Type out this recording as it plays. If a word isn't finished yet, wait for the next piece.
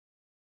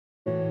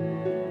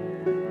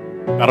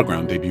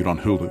Battleground debuted on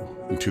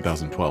Hulu in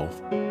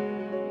 2012,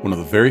 one of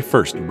the very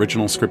first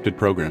original scripted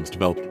programs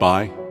developed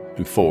by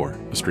and for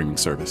a streaming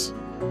service.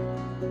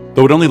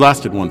 Though it only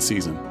lasted one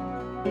season,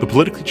 the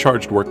politically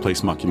charged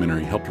workplace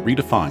mockumentary helped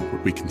redefine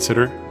what we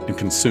consider and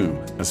consume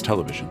as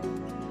television.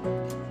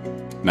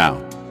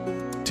 Now,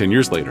 10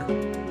 years later,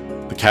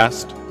 the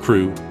cast,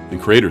 crew,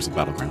 and creators of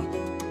Battleground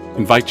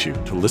invite you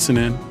to listen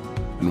in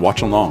and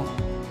watch along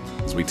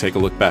as we take a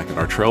look back at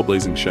our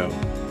trailblazing show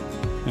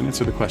and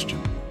answer the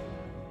question,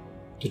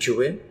 did you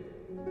win?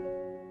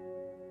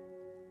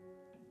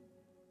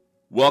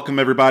 Welcome,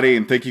 everybody,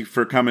 and thank you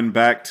for coming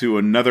back to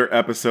another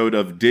episode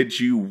of Did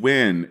You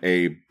Win,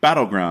 a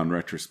Battleground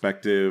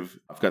retrospective.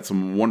 I've got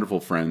some wonderful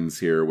friends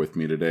here with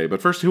me today,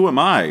 but first, who am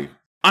I?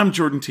 I'm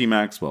Jordan T.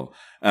 Maxwell,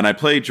 and I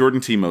play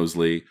Jordan T.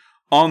 Mosley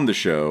on the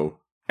show,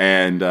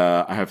 and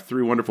I have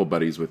three wonderful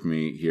buddies with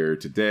me here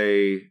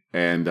today,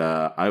 and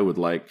I would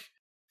like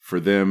for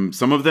them,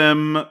 some of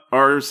them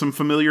are some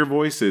familiar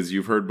voices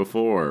you've heard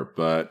before,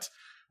 but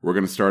we're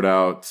going to start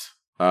out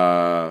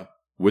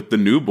with the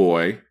new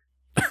boy.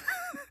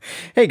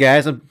 Hey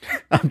guys, I'm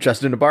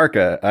Justin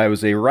Abarca. I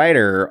was a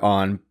writer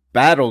on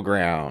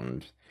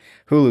Battleground,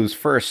 Hulu's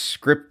first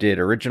scripted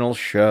original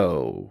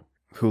show.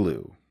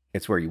 Hulu,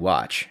 it's where you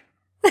watch.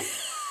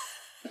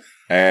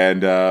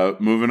 And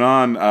moving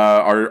on,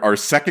 our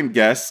second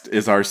guest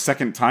is our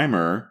second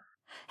timer.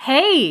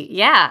 Hey,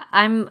 yeah,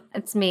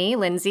 it's me,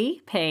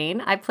 Lindsay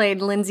Payne. I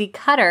played Lindsay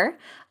Cutter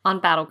on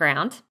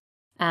Battleground,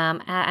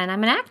 and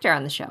I'm an actor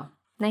on the show.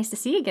 Nice to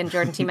see you again,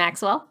 Jordan T.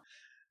 Maxwell.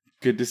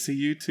 Good to see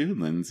you too,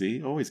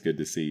 Lindsay. Always good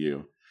to see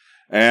you.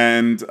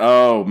 And,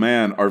 oh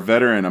man, our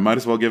veteran, I might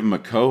as well give him a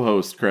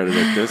co-host credit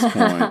at this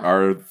point.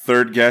 Our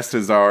third guest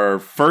is our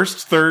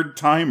first third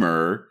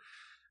timer.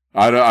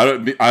 I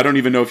don't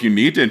even know if you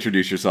need to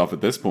introduce yourself at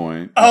this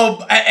point.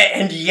 Oh,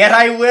 and yet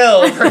I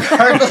will,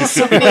 regardless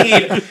of need.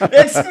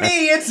 It's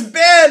me, it's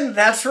Ben.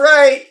 That's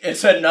right.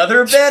 It's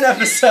another Ben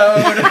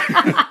episode.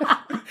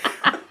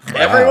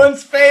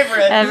 Everyone's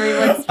favorite.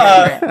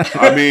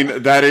 I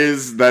mean, that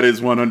is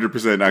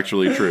 100%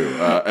 actually true.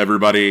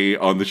 Everybody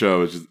on the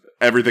show is just,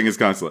 everything is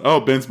constantly, oh,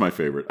 Ben's my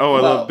favorite. Oh,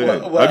 I love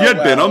Ben. Have you had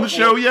Ben on the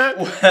show yet?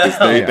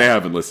 They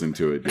haven't listened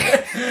to it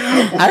yet.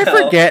 I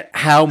forget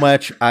how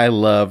much I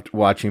loved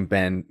watching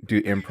Ben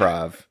do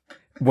improv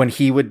when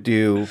he would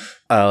do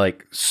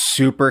like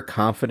super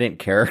confident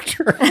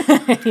character.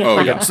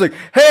 Oh, yeah. It's like,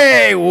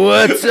 hey,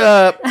 what's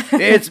up?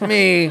 It's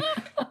me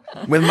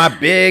with my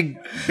big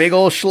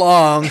old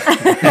schlong.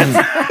 And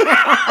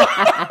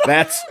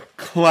that's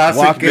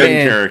classic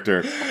Ben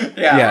character.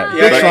 Yeah.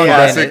 Big schlong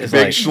classic Ben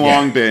big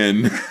schlong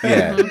Ben.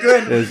 Yeah,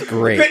 good. It was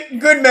great.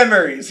 Good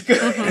memories.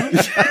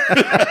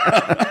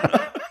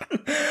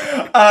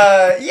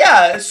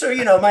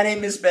 So, my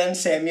name is Ben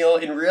Samuel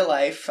in real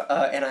life,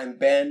 and I'm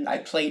Ben. I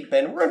played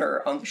Ben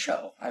Runner on the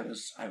show. I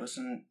was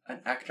an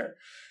actor.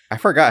 I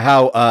forgot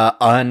how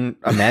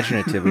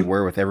unimaginative we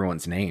were with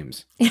everyone's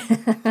names.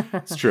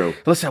 It's true.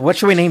 Listen, what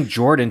should we name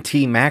Jordan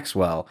T.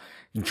 Maxwell?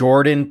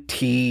 Jordan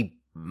T.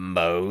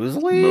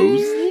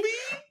 Mosley?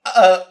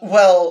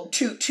 Well,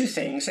 two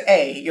things.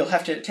 A, you'll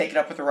have to take it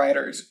up with the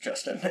writers,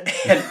 Justin.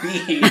 And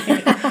B,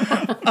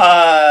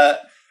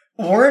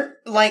 weren't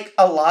like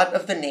a lot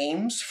of the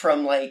names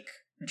from like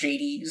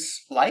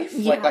JD's life?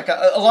 Yeah. Like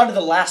a lot of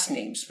the last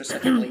names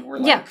specifically were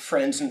like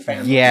friends and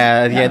family.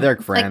 Yeah, they're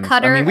friends. Like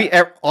Cutter, I mean,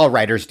 all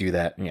writers do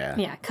that. Yeah.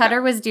 Yeah,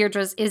 Cutter is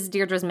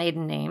Deirdre's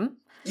maiden name.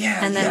 Yeah.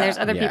 And then there's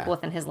other people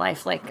within his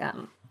life, like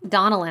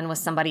Donnellan was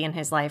somebody in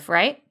his life,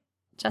 right?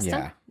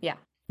 Justin? Yeah.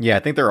 Yeah, I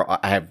think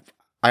I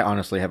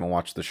honestly haven't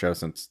watched the show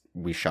since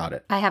we shot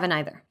it. I haven't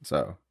either.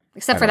 So,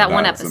 except for that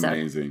one episode.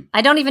 Amazing.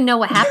 I don't even know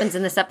what happens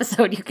in this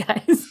episode, you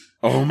guys.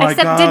 Oh my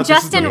God. Did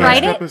Justin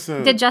write it?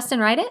 Episode. Did Justin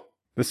write it?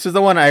 This is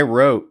the one I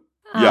wrote.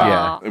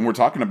 Yeah. And we're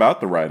talking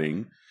about the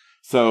writing.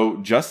 So,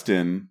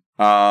 Justin,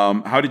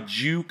 how did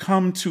you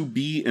come to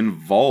be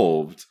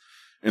involved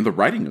in the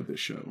writing of this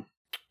show?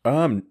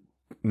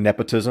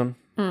 Nepotism,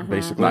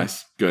 basically.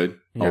 Nice. Good.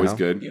 Always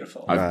good.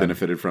 Beautiful. I've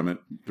benefited from it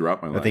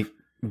throughout my life. I think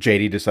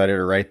JD decided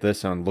to write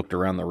this and looked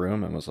around the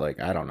room and was like,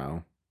 I don't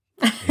know.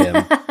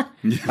 Him.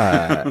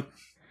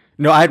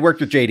 No, I'd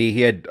worked with JD.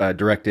 He had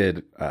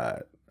directed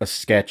a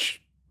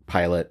sketch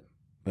pilot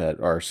that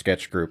our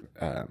sketch group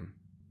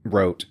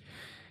wrote.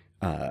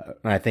 And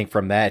I think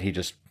from that, he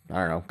just, I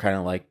don't know, kind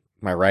of like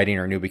my writing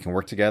or knew we can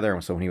work together.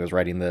 And so when he was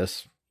writing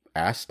this,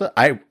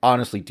 I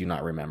honestly do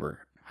not remember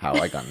how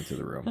I got into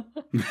the room.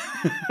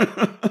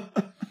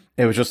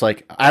 It was just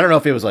like, I don't know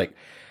if it was like,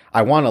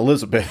 I want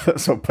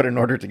Elizabeth, so but in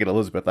order to get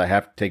Elizabeth, I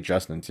have to take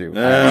Justin too.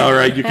 All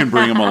right, you can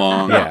bring him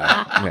along.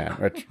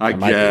 Yeah. I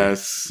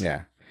guess.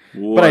 Yeah.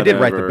 Whatever. But I did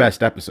write the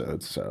best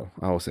episodes, so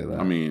I will say that.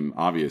 I mean,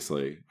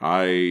 obviously,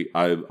 I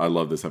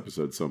love this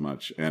episode so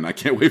much, and I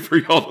can't wait for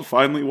y'all to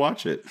finally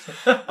watch it.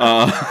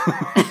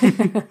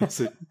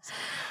 That's.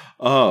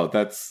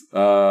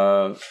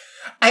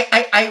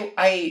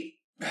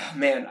 Oh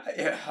man,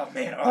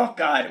 oh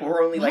god,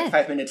 we're only like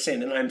 5 minutes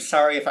in, and I'm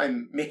sorry if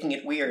I'm making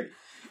it weird.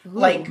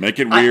 Like, make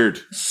it weird.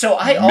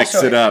 I mix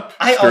it up.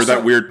 Stir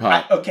that weird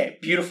pot. Okay,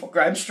 beautiful.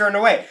 I'm stirring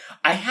away.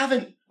 I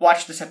haven't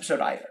watched this episode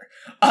either,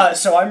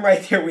 so I'm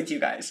right there with you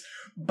guys.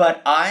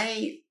 But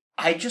I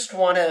just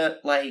want to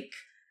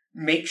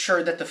make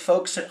sure that the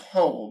folks at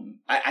home.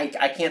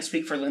 I can't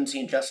speak for Lindsay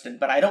and Justin,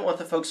 but I don't want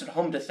the folks at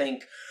home to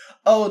think,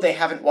 oh, they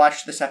haven't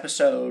watched this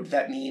episode.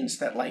 That means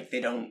that they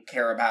don't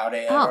care about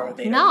it or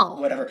they don't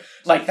whatever.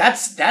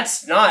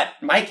 That's not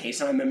my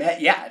case.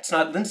 It's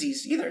not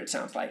Lindsay's either. It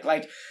sounds like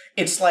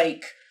it's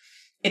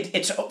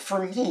it's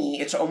for me.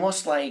 It's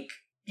almost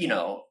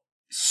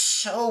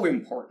so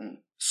important,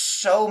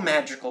 so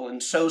magical,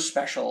 and so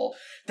special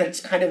that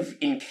it's kind of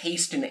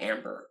encased in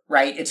amber,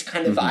 right? It's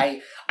kind of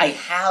I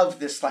have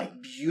this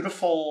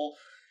beautiful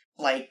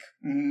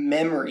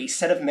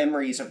set of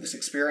memories of this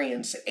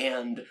experience,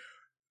 and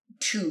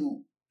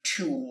to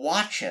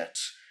watch it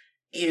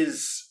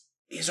is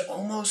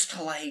almost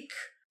I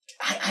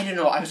don't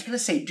know, I was gonna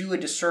say do a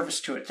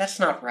disservice to it. That's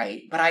not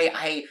right. But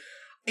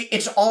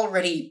it's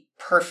already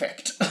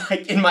perfect,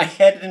 in my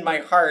head and in my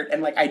heart,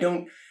 and I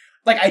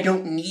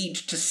don't need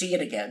to see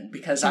it again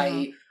because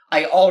I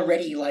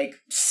already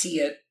see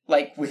it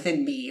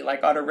within me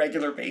on a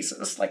regular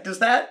basis. Does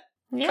that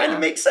kind of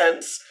make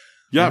sense?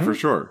 Yeah, for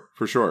sure.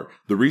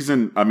 The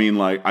reason,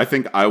 I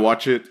think I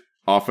watch it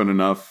often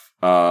enough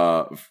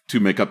to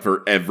make up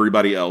for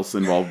everybody else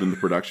involved in the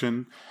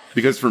production.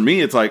 Because for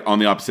me, it's on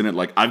the opposite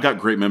end. I've got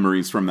great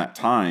memories from that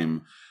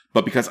time,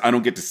 but because I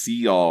don't get to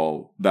see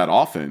y'all that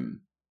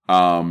often,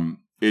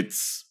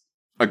 it's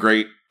a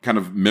great kind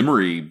of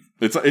memory.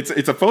 It's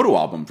a photo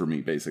album for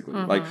me, basically.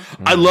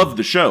 I love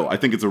the show. I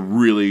think it's a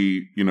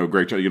really,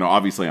 great show.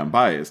 Obviously I'm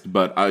biased,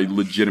 but I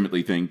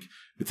legitimately think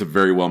it's a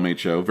very well made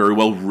show, very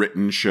well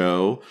written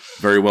show,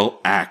 very well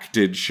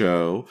acted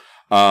show.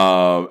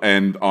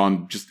 And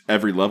on just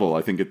every level,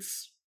 I think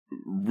it's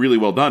really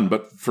well done.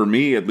 But for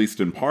me, at least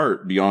in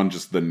part, beyond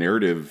just the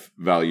narrative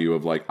value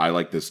of I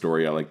like this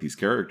story, I like these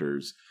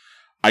characters,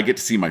 I get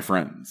to see my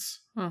friends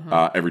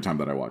every time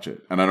that I watch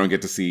it. And I don't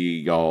get to see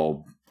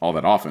y'all all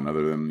that often,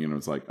 other than,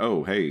 it's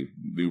oh, hey,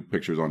 new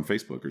pictures on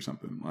Facebook or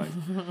something.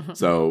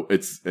 So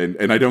it's,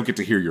 and I don't get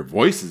to hear your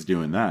voices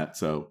doing that.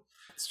 So,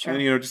 it's true.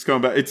 And, just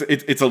going back,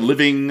 it's a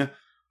living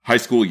high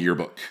school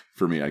yearbook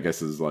for me, I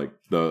guess, is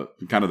the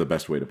kind of the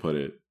best way to put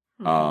it.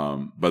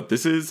 But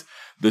this is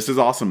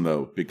awesome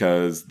though,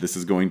 because this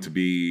is going to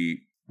be,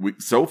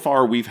 so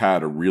far we've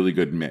had a really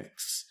good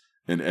mix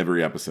in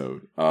every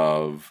episode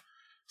of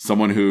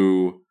someone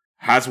who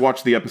has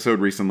watched the episode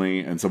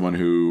recently and someone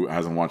who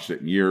hasn't watched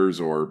it in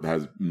years or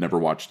has never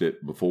watched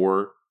it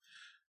before.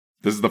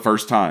 This is the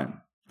first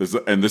time. This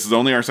is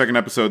only our second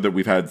episode that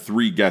we've had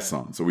 3 guests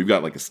on. So we've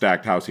got a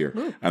stacked house here.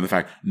 Ooh. And the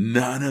fact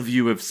none of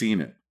you have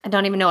seen it. I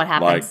don't even know what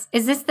happens.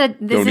 Is this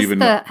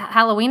the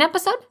Halloween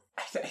episode?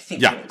 I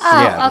think yeah. it is.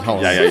 Oh,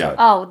 okay. Yeah.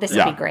 Oh, this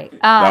would be great.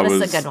 Oh, this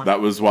is a good one.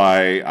 That was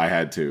why I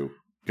had to.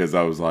 Because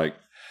I was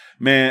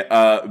man,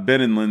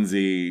 Ben and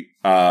Lindsay,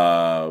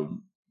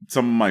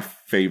 some of my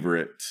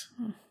favorite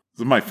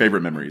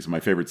memories, my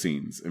favorite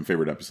scenes and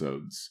favorite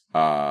episodes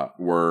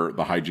were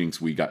the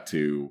hijinks we got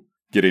to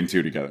get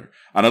into together.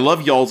 And I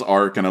love y'all's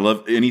arc, and I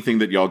love anything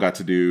that y'all got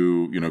to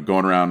do,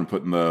 going around and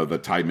putting the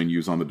Tide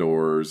menus on the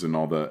doors and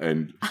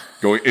and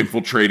going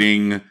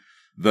infiltrating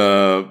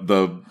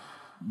the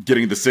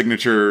getting the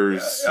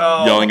signatures,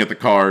 yelling at the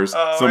cars,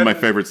 some of my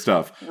favorite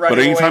stuff. But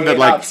anytime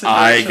that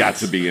I got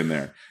to be in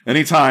there,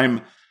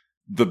 anytime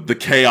the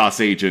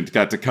chaos agent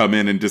got to come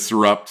in and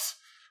disrupt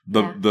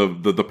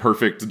the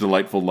perfect,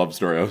 delightful love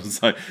story, I was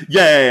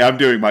yay, I'm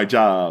doing my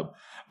job.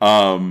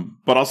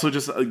 But also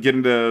just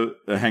getting to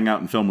hang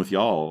out and film with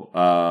y'all,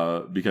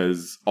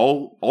 because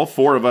all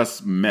 4 of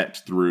us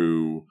met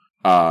through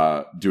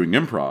doing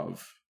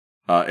improv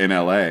in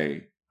LA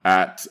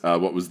at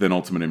what was then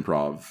Ultimate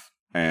Improv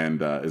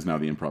and is now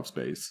the Improv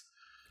Space.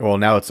 Well,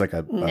 now it's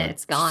a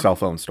it's gone. Cell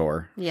phone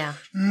store. Yeah.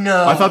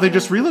 No. I thought they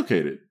just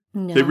relocated.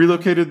 No. They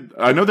relocated.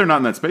 I know they're not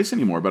in that space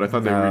anymore, but I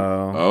thought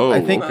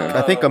I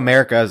think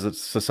America as a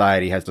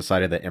society has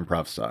decided that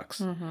improv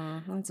sucks.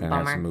 Mm-hmm. It's a and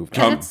bummer. has moved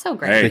on. It's so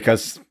great.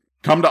 Because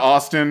come to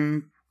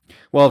Austin.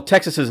 Well,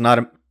 Texas isn't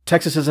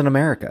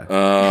America.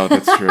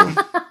 That's true.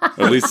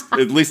 at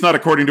least not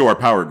according to our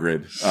power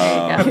grid.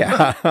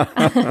 Yeah.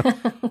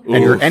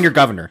 and your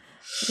governor.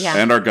 Yeah.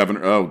 And our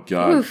governor. Oh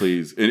God, oof.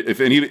 Please.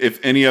 If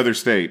any other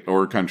state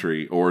or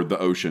country or the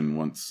ocean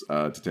wants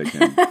to take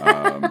him.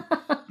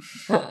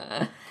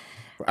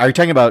 Are you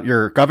talking about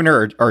your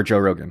governor or Joe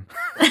Rogan?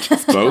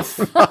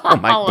 Both. Oh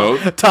my!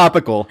 Both.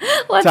 Topical.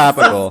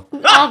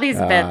 All these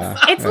bits.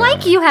 It's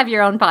like you have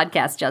your own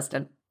podcast,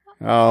 Justin.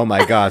 Oh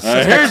my gosh!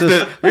 Here's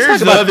the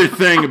other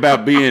thing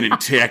about being in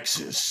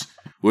Texas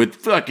with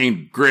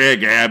fucking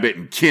Greg Abbott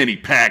and Kenny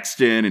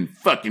Paxton and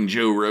fucking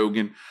Joe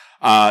Rogan.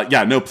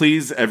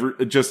 Please,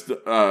 it's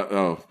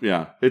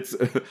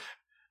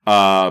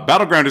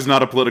Battleground is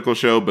not a political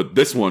show, but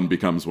this one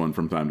becomes one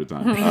from time to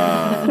time.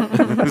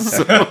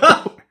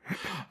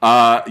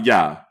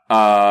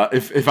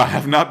 If I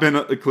have not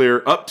been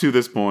clear up to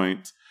this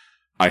point,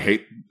 I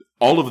hate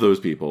all of those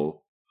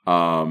people.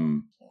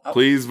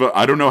 Please vote.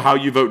 I don't know how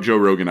you vote Joe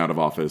Rogan out of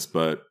office,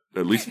 but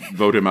at least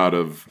vote him out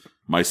of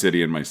my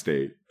city and my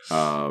state.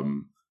 Yeah,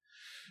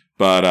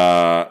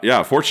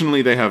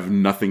 fortunately they have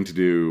nothing to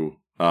do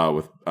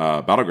with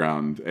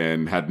Battleground,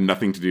 and had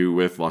nothing to do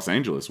with Los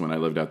Angeles when I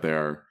lived out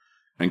there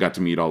and got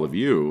to meet all of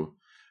you.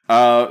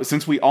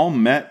 Since we all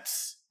met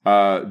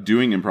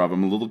doing improv,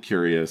 I'm a little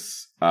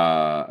curious,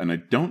 and I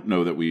don't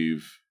know that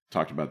we've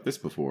talked about this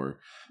before,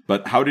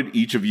 but how did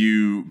each of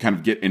you kind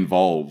of get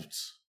involved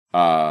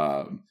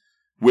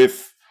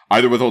with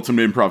either with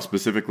Ultimate Improv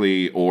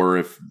specifically, or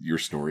if your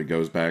story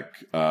goes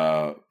back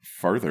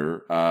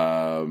farther,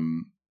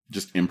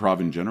 just improv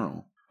in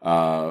general?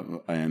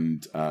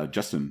 And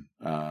Justin,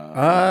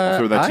 I'll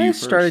throw that to you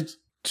first.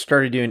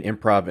 Started doing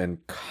improv in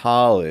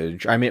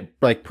college. I mean,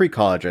 like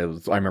pre-college, I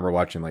remember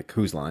watching like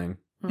Who's Line,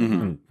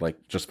 and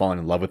like just falling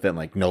in love with it, and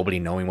like nobody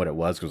knowing what it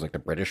was, because it was like the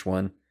British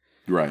one,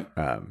 right?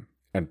 And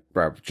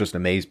I was just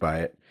amazed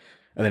by it.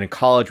 And then in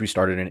college, we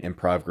started an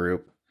improv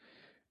group,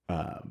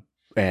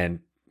 and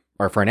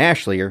our friend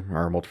Ashley,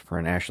 our multiple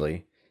friend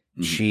Ashley,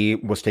 she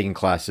was taking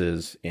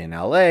classes in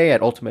LA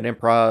at Ultimate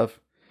Improv,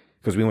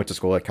 because we went to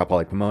school at Cal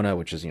Poly Pomona,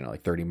 which is,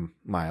 like 30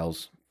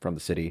 miles from the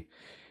city.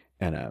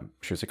 And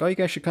she was like, oh, you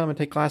guys should come and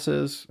take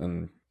classes.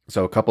 And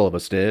so a couple of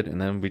us did.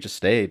 And then we just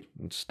stayed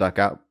and stuck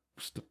out,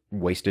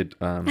 wasted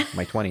my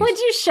 20s. Would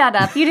you shut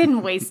up? You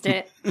didn't waste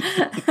it.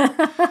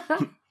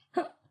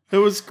 It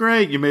was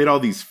great. You made all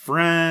these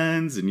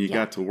friends, and you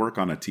got to work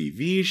on a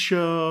TV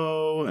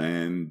show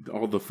and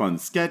all the fun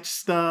sketch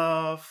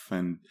stuff.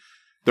 And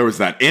there was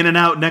that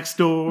In-N-Out next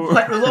door.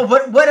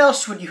 What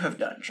else would you have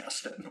done,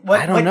 Justin?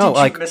 I don't know.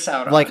 What did you miss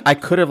out on? Like I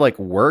could have like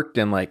worked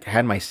and like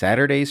had my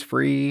Saturdays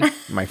free,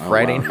 my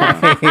Friday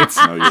nights.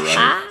 No, you're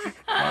right.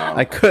 Wow.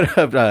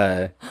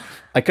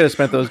 I could have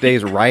spent those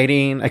days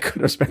writing. I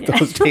could have spent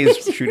those days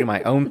shooting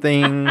my own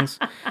things.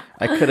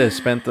 I could have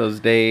spent those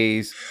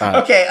days.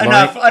 Okay,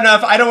 enough.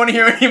 I don't want to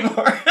hear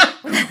anymore.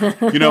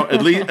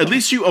 At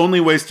least you only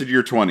wasted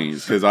your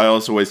 20s, because I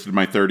also wasted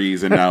my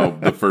 30s, and now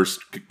the first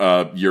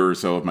year or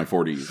so of my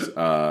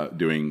 40s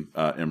doing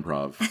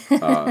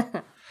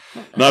improv.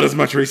 Not as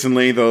much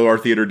recently, though. Our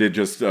theater did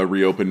just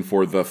reopen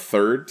for the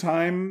third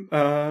time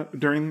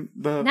during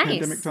the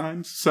pandemic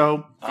times.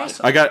 So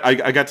awesome. I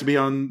got to be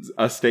on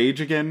a stage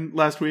again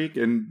last week,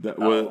 and that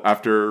was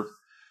after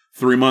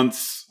 3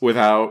 months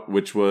without,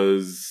 which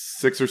was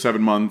 6 or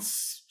 7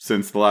 months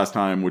since the last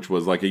time, which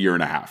was like a year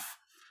and a half.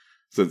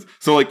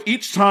 So like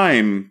each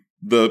time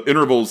the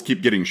intervals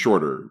keep getting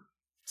shorter.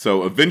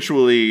 So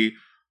eventually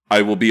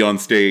I will be on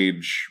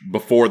stage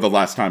before the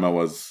last time I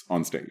was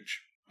on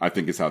stage, I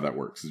think is how that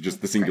works. It's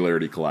just the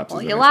singularity collapses.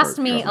 Well, you lost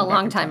me a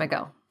long time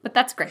ago, but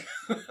that's great.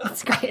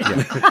 That's great.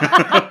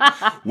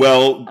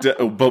 Well,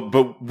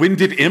 but when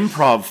did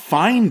improv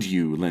find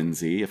you,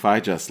 Lindsay, if I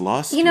just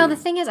lost you? The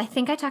thing is, I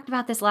think I talked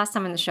about this last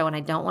time on the show, and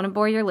I don't want to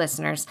bore your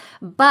listeners,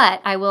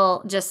 but I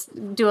will just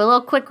do a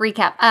little quick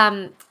recap.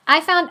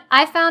 I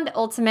found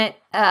Ultimate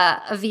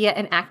via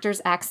an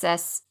Actors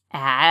Access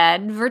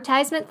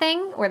advertisement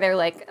thing where they're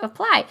like,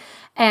 apply.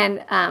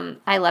 And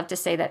I love to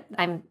say that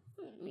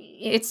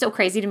it's so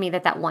crazy to me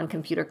that one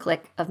computer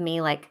click of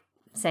me like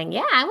saying,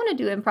 yeah, I want to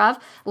do improv,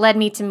 led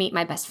me to meet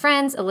my best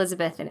friends,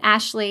 Elizabeth and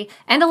Ashley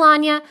and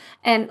Alanya.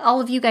 And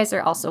all of you guys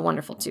are also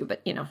wonderful too,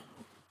 but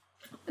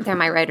they're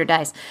my ride or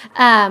dies.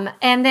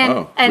 And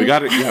then we got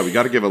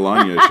to give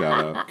Alanya a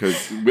shout out,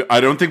 because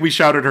I don't think we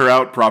shouted her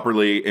out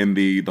properly in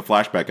the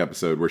flashback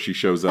episode where she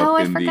shows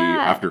up in the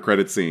after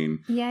credit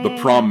scene. The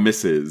prom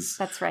misses.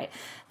 That's right.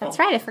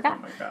 I forgot.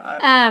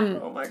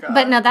 Oh my god.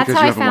 But no, that's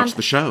because how you I found watched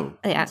the show.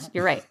 Yeah,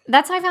 you're right.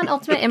 That's how I found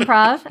Ultimate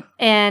Improv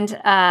and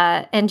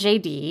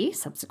JD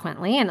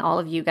subsequently, and all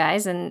of you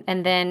guys, and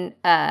then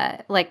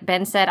like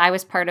Ben said, I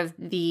was part of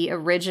the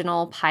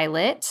original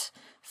pilot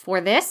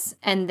for this,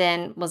 and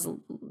then was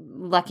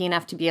lucky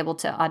enough to be able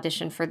to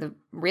audition for the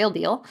real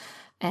deal,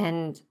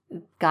 and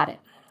got it.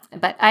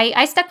 But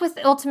I stuck with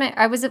Ultimate.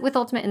 I was with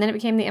Ultimate, and then it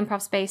became the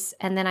Improv Space,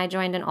 and then I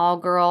joined an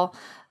all-female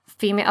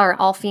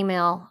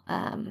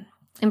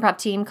improv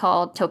team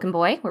called Token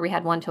Boy, where we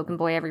had one Token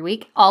Boy every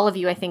week. All of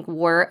you, I think,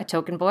 were a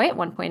Token Boy at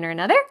one point or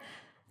another.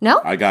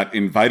 No? I got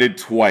invited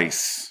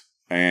twice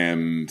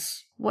and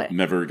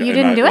never got. You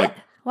didn't do it?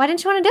 Why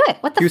didn't you want to do it?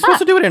 What the fuck? He was supposed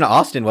to do it in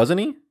Austin, wasn't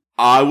he?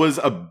 I was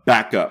a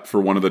backup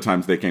for one of the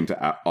times they came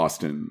to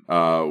Austin,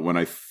 when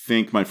I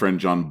think my friend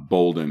John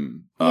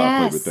Bolden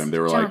played with them. They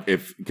were like,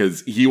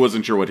 because he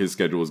wasn't sure what his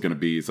schedule was going to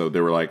be. So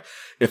they were like,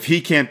 if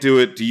he can't do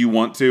it, do you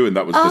want to? And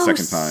that was the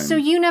second time. So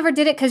you never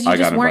did it because you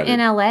just weren't in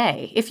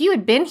LA. If you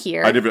had been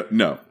here. I did.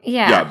 No.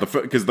 Yeah.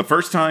 Because the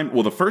first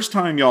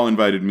time y'all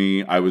invited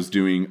me, I was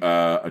doing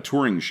a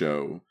touring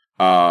show.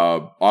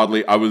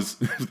 Oddly, I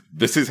was,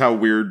 this is how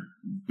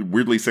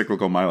weirdly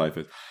cyclical my life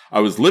is. I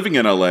was living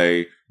in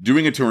LA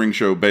doing a touring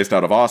show based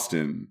out of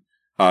Austin,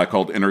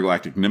 called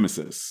Intergalactic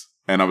Nemesis.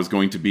 and I was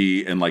going to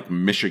be in like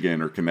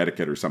Michigan or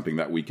Connecticut or something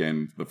that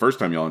weekend the first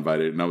time y'all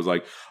invited. And I was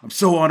like, I'm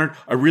so honored.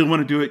 I really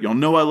want to do it. Y'all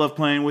know I love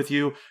playing with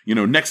you,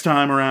 next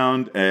time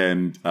around.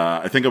 And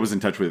I think I was in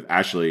touch with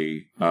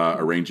Ashley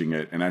arranging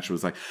it. And Ashley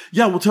was like,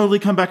 yeah, we'll totally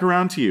come back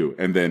around to you.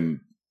 And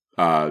then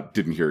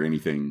didn't hear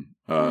anything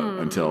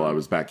until I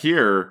was back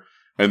here,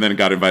 and then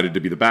got invited to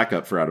be the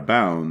backup for Out of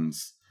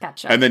Bounds.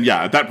 Gotcha. And then,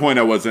 at that point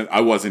I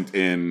wasn't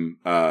in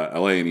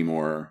LA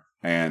anymore.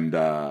 And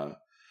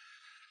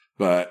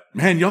but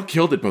man, y'all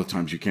killed it both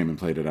times you came and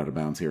played it Out of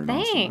Bounds here in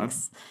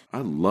Thanks. Austin. I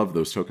love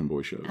those Token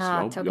Boy shows.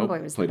 Token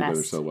Boy was played the best.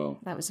 together so well.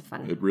 That was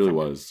fun. It really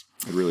was.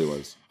 It really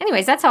was.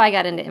 Anyways, that's how I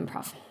got into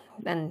improv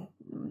and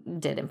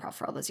did improv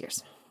for all those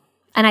years.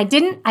 And I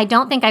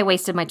don't think I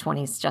wasted my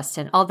 20s,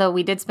 Justin, although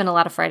we did spend a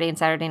lot of Friday and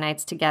Saturday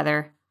nights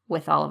together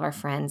with all of our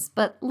friends.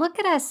 But look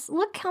at us.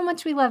 Look how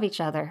much we love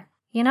each other.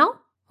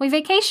 We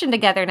vacation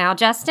together now,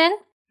 Justin.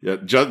 Yeah,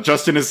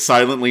 Justin is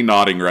silently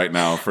nodding right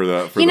now for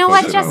the. You know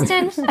what,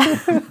 Justin?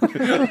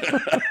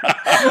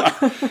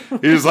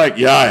 He's like,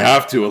 yeah, I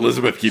have to.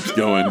 Elizabeth keeps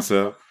going,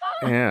 so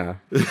Yeah.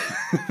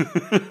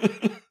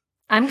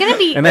 I'm gonna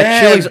be. And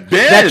that Chili's.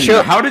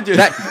 How did you?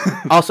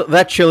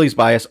 That Chili's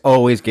bias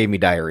always gave me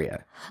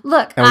diarrhea.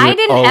 Look, And we I would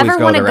didn't always ever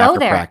go want to there go after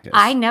there. practice.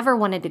 I never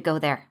wanted to go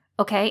there.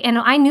 Okay, and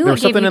I knew There it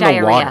was gave something you in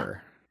diarrhea. the water.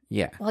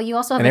 Yeah. Well, you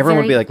also have And a everyone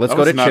very... would be like, let's That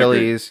go was to not a great-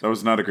 Chili's. That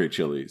was not a great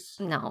Chili's.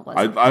 No, it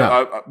wasn't.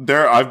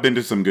 I've been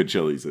to some good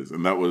Chili's,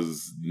 and that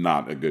was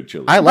not a good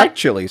Chili's. I like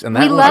Chili's, and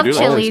that We one love do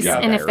like Chili's,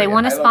 Chili's. and if they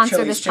want to I love sponsor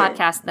Chili's this too.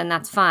 podcast, then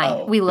that's fine.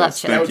 Oh, we love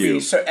yes, Chili's. thank you.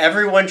 So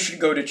everyone should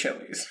go to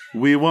Chili's.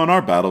 We won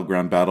our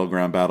battleground back.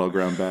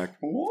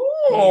 Ooh.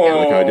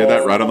 Look how I did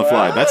that right on the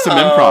fly. That's some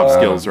Wow. improv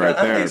skills right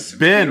there. Nice.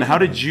 Ben, how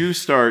did you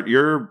start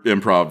your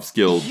improv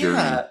skill journey?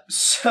 Yeah.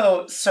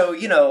 So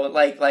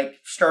like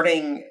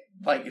starting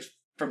like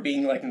from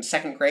being like in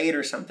second grade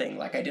or something,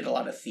 like I did a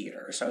lot of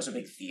theater. So I was a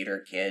big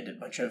theater kid, did a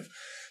bunch of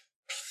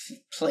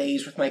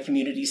plays with my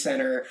community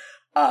center.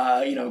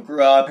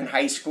 Grew up in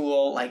high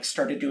school, like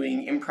started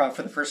doing improv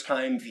for the first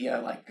time via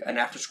like an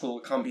after school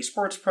comedy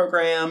sports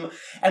program,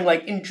 and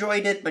like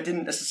enjoyed it, but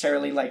didn't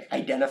necessarily like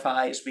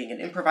identify as being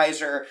an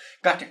improviser.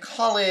 Got to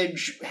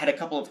college, had a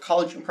couple of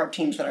college improv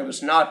teams that I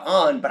was not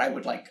on, but I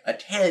would like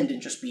attend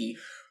and just be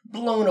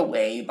blown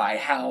away by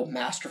how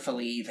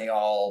masterfully they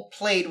all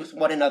played with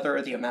one another,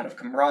 the amount of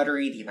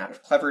camaraderie, the amount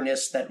of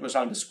cleverness that was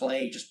on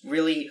display, just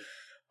really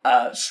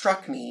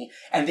struck me.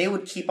 And they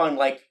would keep on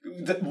like,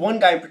 the one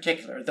guy in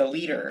particular, the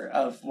leader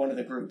of one of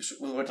the groups,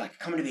 would like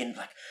come to me and be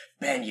like,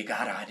 Ben, you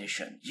gotta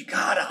audition.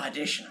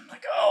 I'm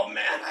like, oh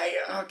man,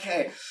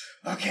 okay.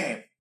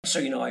 So,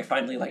 I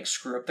finally like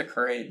screw up the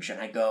courage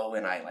and I go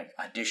and I like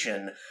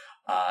audition.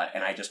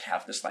 And I just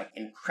have this like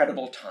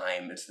incredible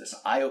time. It's this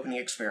eye-opening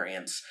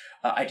experience.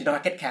 I did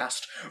not get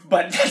cast,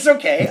 but that's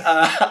okay.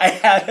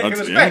 It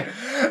was great.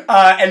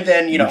 And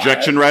then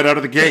Rejection right out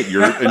of the gate.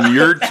 You're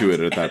inured to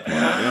it at that point.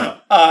 Yeah.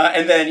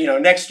 And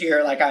then next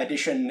year, like I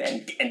auditioned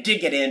and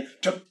did get in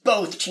to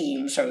both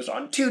teams. So I was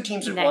on two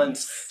teams at Nice.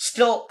 once.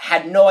 Still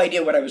had no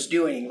idea what I was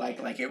doing. Like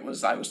I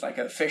was like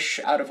a fish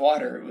out of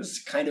water. It was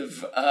kind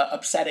of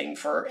upsetting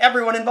for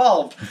everyone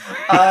involved.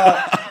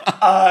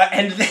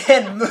 And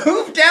then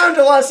moved down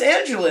to Los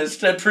Angeles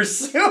to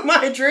pursue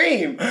my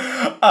dream.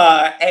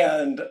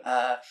 And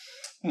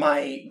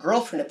my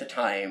girlfriend at the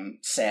time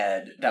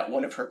said that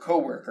one of her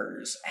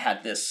coworkers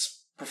had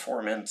this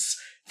performance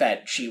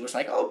that she was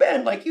like, oh,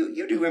 Ben, like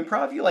you do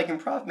improv, you like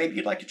improv, maybe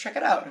you'd like to check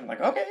it out. And I'm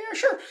like, okay, yeah,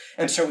 sure.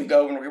 And so we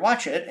go and we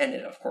watch it, and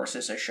it, of course,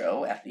 is a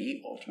show at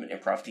the Ultimate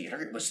Improv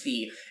Theater. It was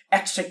the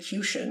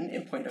execution,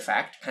 in point of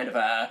fact, kind of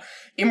a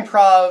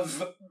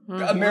improv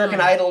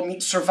American Idol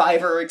meets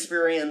Survivor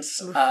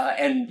experience.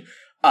 And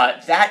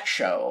that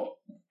show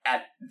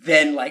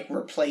then like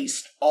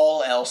replaced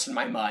all else in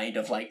my mind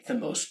of like the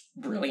most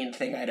brilliant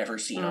thing I'd ever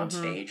seen on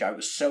stage. I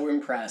was so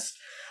impressed.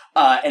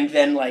 And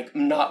then like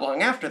not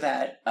long after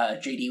that,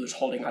 JD was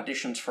holding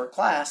auditions for a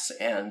class,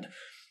 and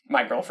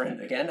my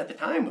girlfriend again at the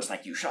time was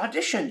like, you should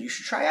audition, you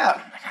should try out.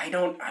 I'm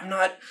like, I'm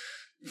not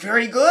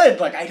very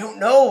good. Like, I don't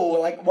know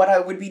like what I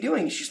would be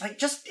doing. She's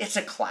like, it's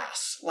a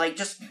class. Like,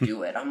 just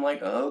do it. I'm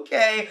like,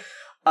 okay.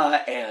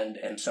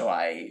 And so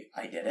I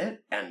did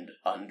it, and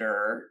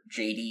under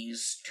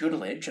JD's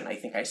tutelage, and I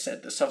think I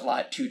said this a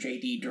lot to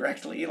JD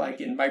directly,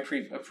 like in my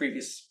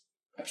previous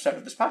episode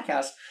of this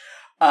podcast,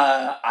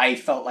 I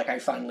felt like I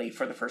finally,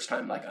 for the first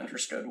time, like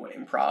understood what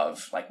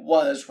improv like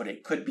was, what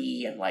it could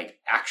be, and like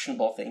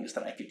actionable things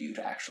that I could do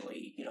to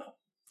actually,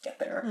 get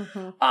there.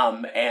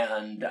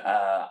 And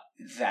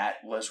that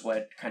was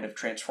what kind of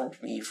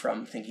transformed me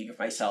from thinking of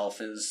myself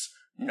as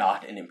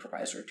not an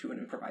improviser to an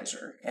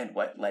improviser, and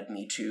what led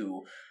me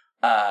to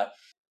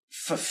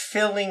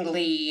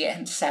fulfillingly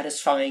and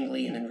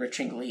satisfyingly and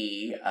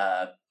enrichingly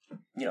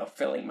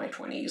filling my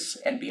 20s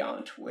and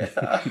beyond with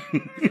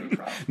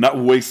improv. Not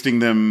wasting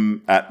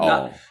them at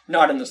all.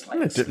 Not in the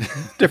slightest.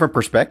 Different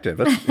perspective.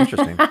 That's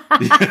interesting.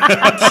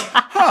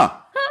 Huh.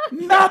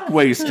 Not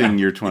wasting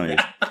your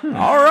 20s.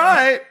 All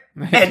right.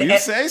 If you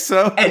say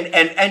so.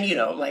 And you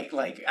know, like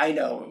I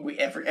know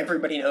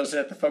everybody knows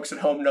it. The folks at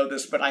home know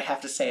this, but I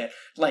have to say it.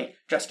 Like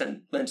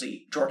Justin,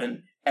 Lindsay,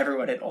 Jordan,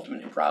 everyone at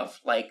Ultimate Improv,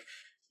 like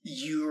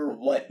you're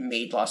what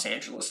made Los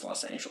Angeles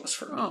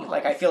for me. Aw.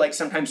 Like I feel like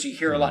sometimes you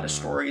hear a lot of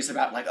stories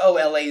about like, oh,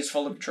 LA is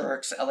full of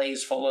jerks, LA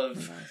is full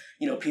of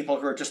people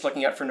who are just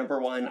looking out for number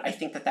one. I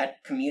think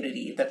that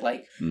community that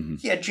like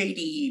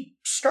JD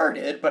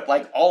started, but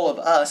like all of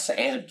us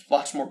and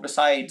lots more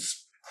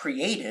besides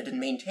created and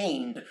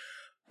maintained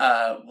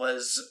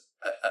was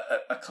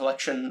a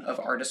collection of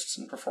artists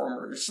and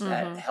performers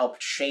that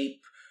helped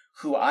shape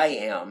who I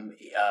am,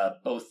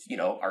 both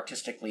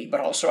artistically, but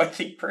also I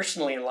think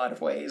personally in a lot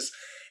of ways.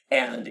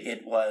 And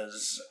it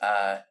was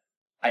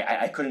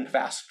I couldn't have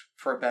asked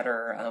for a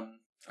better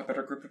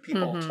group of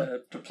people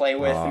to play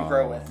with and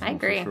grow with. I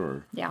agree. For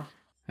sure. Yeah.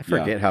 I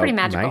forget how Pretty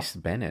magical. nice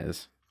Ben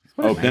is.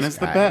 What a Oh, Ben nice is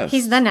the guy. best.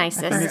 He's the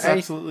nicest. He's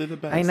absolutely the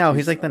best. I know,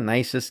 he's like the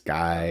nicest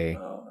guy.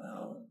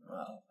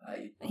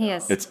 He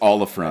is. It's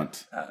all a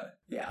front.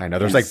 Yeah. I know,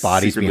 there's like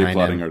bodies Secretly behind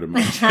plotting him. our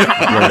demise.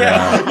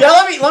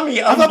 Yeah, let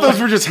me. I thought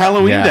those were just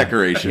Halloween Yeah.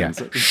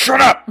 decorations.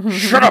 Shut up!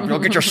 Shut up! You'll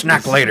get your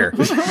snack later.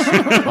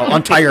 I'll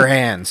untie your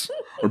hands.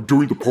 I'm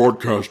doing the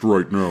podcast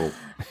right now.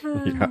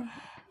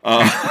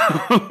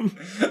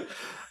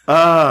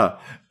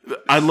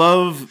 I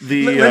love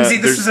the Lindsay,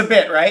 this there's- is a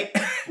bit, right?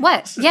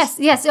 What? Yes.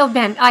 Oh,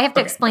 Ben, I have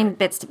to explain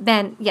bits.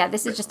 Ben, yeah,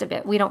 this is just a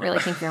bit. We don't really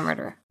think you're a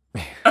murderer.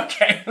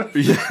 Okay.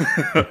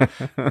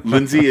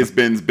 Lindsay is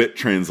Ben's bit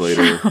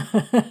translator.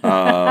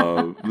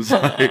 It's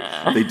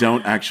like, they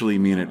don't actually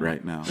mean it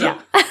right now. Yeah.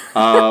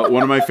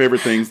 One of my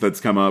favorite things that's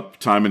come up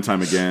time and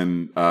time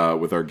again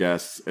with our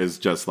guests is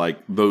just like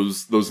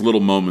those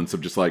little moments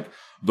of just like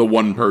the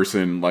one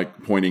person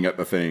like pointing at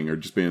the thing or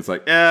just being it's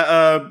like,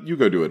 you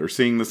go do it, or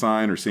seeing the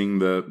sign, or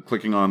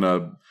clicking on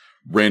a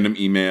random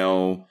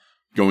email,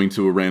 going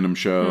to a random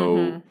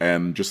show,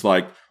 and just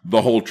like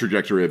the whole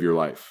trajectory of your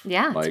life.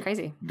 Yeah, like, it's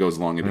crazy. Goes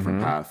along a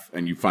different path,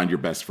 and you find your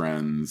best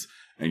friends,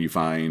 and you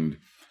find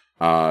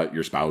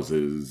your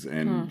spouses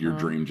and your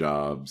dream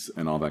jobs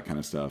and all that kind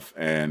of stuff.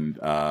 And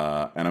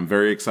I'm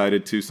very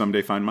excited to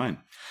someday find mine.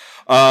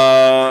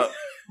 But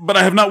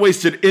I have not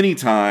wasted any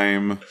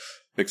time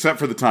except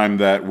for the time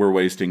that we're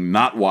wasting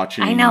not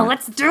watching. I know,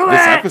 let's do this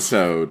it!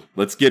 episode.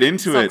 Let's get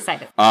into So it.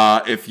 excited.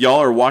 If y'all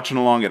are watching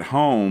along at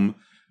home,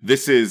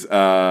 this is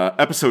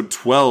episode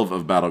 12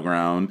 of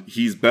Battleground.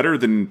 He's better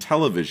than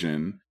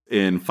television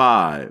in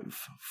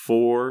 5,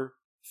 4,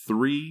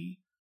 3,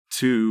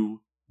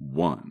 2,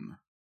 1.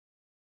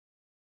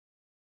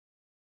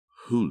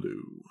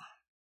 Hulu.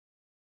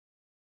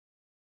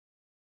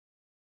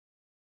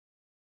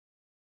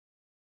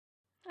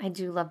 I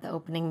do love the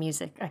opening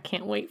music. I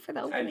can't wait for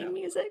the opening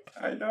music.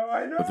 I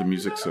know. But the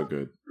music's so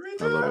good.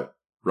 I love it.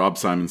 Rob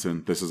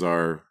Simonson. This is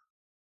our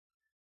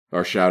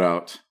shout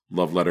out,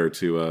 love letter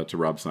to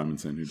Rob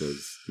Simonson, who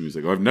does the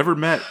music. I've never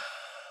met.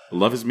 I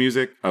love his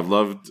music. I've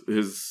loved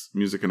his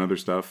music and other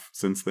stuff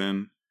since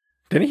then.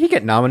 Didn't he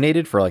get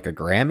nominated for like a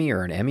Grammy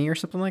or an Emmy or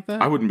something like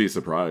that? I wouldn't be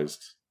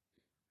surprised.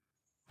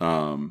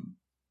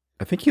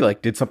 I think he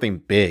like did something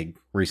big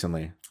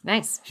recently.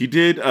 Nice. He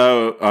did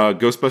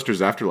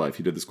Ghostbusters Afterlife.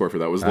 He did the score for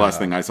that. Was the last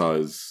thing I saw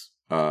is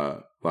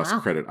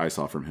last credit I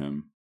saw from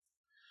him.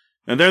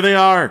 And there they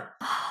are.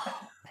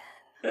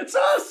 It's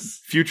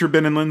us. Future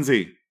Ben and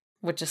Lindsay.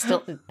 Which is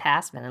still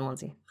past Ben and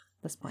Lindsay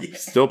at this point.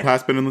 Still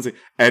past Ben and Lindsay.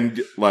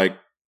 And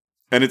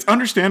it's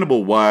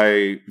understandable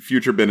why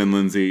future Ben and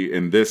Lindsay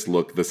in this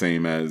look the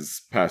same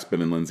as past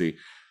Ben and Lindsay.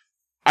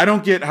 I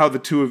don't get how the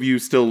two of you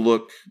still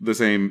look the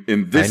same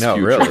in this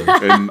future, really.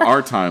 in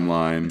our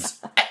timeline.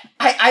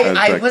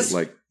 I was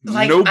like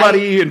like,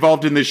 nobody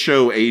involved in this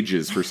show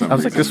ages for some I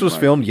was reason. like, this was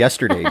filmed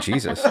yesterday.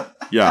 Jesus.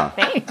 Yeah.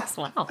 Thanks.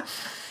 Wow.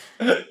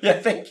 Yeah,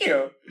 thank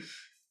you.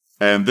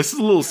 And this is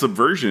a little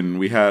subversion.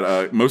 We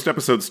had most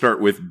episodes start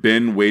with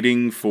Ben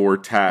waiting for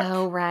Tack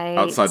Oh, right.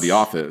 outside the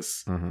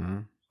office. Mm-hmm.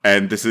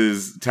 And this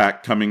is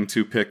Tack coming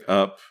to pick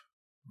up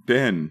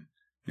Ben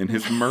in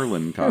his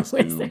Merlin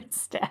costume. Wizard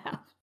staff.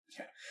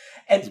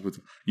 And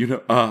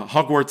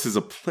Hogwarts is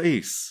a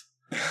place.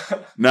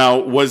 Now,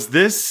 was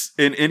this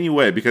in any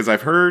way, because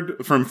I've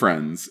heard from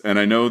friends, and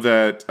I know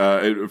that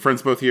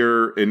friends both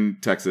here in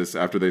Texas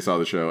after they saw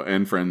the show,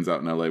 and friends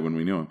out in LA when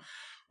we knew him,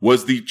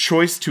 was the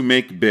choice to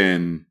make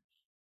Ben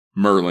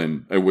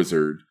Merlin, a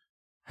wizard,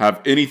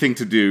 have anything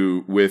to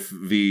do with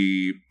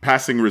the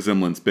passing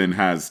resemblance Ben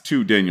has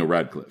to Daniel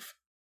Radcliffe?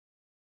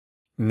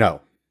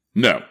 No.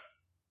 No.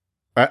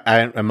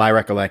 In my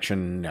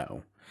recollection,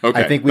 no.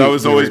 Okay, I think that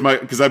was always my,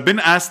 because I've been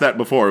asked that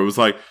before. It was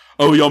like,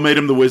 oh, y'all made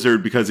him the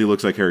wizard because he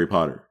looks like Harry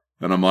Potter.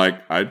 And I'm like,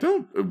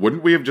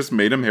 wouldn't we have just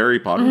made him Harry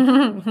Potter?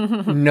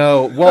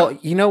 No. Well,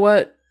 you know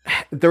what?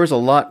 There was a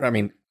lot. I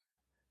mean,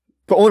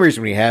 the only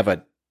reason we have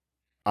a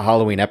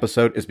Halloween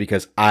episode is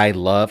because I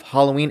love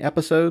Halloween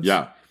episodes.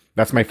 Yeah.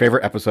 That's my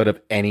favorite episode of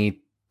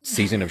any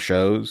season of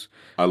shows.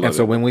 I love And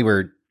so it. when we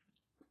were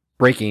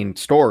breaking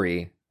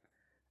story,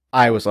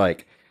 I was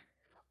like,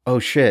 oh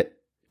shit,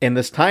 in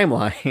this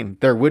timeline,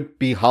 there would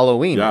be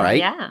Halloween, Yeah. right?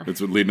 Yeah.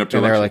 It's leading up to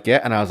And they were election.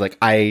 like, yeah. And I was like,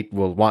 I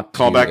will want to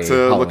Call do back a to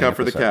look Halloween out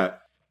for the episode.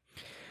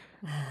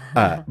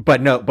 cat.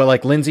 But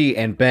like Lindsay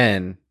and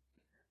Ben,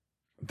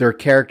 their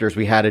characters,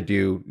 we had to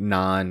do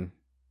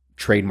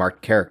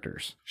non-trademarked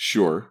characters.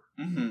 Sure.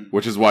 Mm-hmm.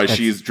 Which is why That's-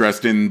 she's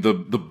dressed in the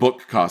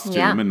book costume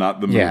Yeah. and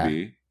not the Yeah.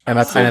 movie. And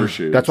that's Silver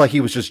shoes. that's why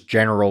he was just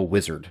General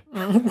Wizard.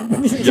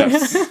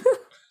 Yes.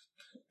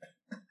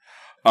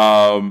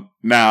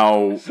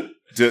 Now,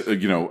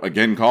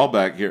 again,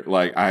 callback here.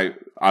 Like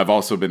I've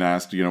also been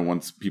asked,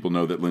 once people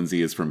know that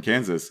Lindsay is from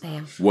Kansas,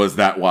 Damn. was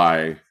that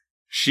why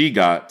she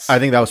got? I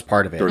think that was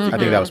part of it. Dorothy I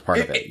think that was part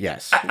of it.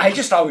 Yes. I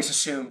just always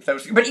assumed that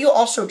was. But you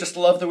also just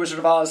love The Wizard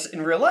of Oz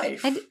in real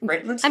life, I d-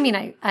 right, Lindsay? I mean,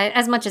 I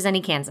as much as any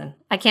Kansan,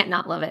 I can't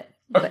not love it.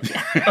 But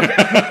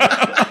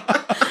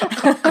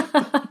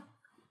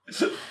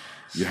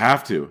You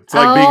have to. It's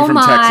like being from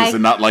my Texas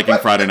and not liking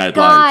Friday Night Lights.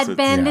 God, It's-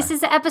 Ben, yeah. this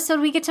is the episode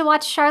we get to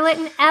watch Charlotte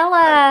and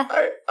Ella.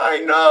 I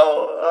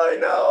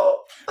know.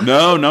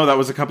 No, that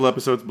was a couple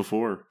episodes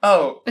before.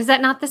 Oh, Is that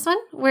not this one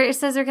where it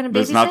says they're going to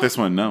babysit? That's not this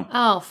one. No.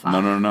 Oh, fuck.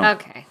 No.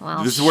 Okay,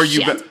 well, This is where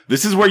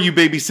this is where you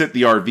babysit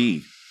the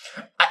RV.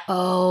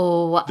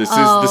 Oh, This is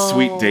the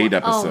Sweet Date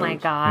Oh my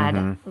episode. God,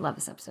 Mhm. I love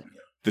this episode.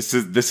 This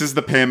is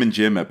the Pam and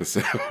Jim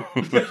episode.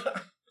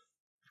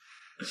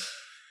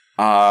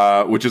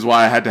 Which is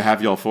why I had to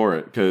have y'all for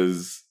it,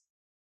 because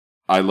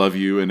I love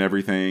you and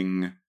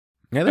everything.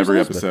 Yeah, there's Every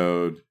Elizabeth.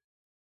 episode.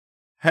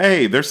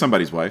 Hey, there's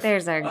somebody's wife.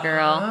 There's our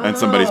girl. And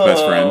somebody's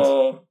best friend.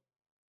 Oh.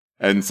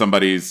 And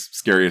somebody's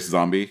scariest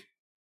zombie.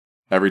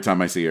 Every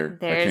time I see her,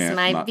 I There's can't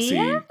my not see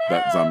BFF.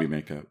 that zombie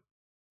makeup.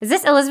 Is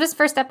this Elizabeth's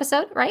first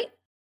episode, right?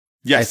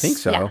 Yes. I think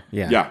so.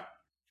 Yeah. Yeah.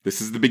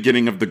 This is the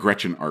beginning of the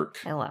Gretchen arc.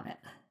 I love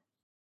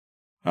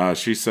it.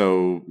 She's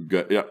so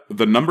good. Yeah.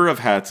 The number of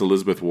hats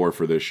Elizabeth wore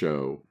for this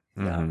show.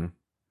 Mhm.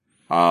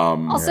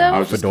 Also- I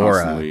was just Fedora.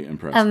 constantly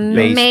impressed.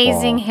 Amazing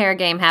Baseball. hair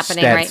game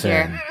happening right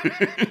here.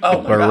 Stetson.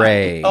 Oh my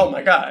Beret. god. Oh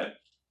my god.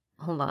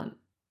 Hold on.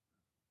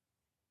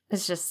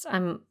 It's just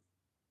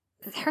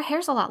her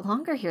hair's a lot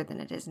longer here than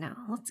it is now.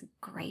 Looks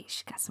great.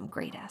 She got some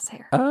great ass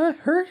hair.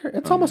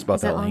 It's almost about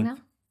Is that that long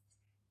length.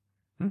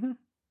 now? Mm-hmm.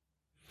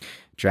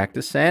 Jack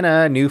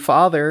DeSena, new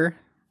father.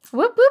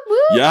 Whoop whoop whoop.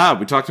 Yeah,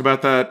 we talked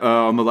about that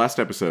on the last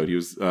episode. He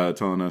was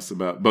telling us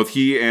about both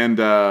he and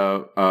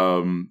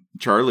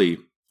Charlie,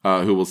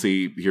 who we'll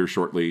see here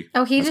shortly.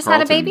 Oh, he as just had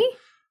a Carlton. baby?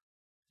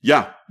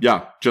 Yeah.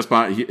 Just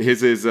by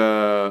his is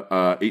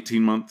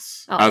 18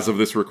 months Oh. as of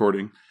this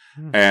recording,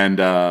 and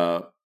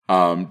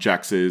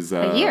Jack's is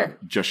A year.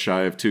 just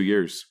shy of 2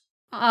 years.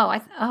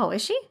 Oh,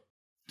 is she?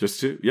 Just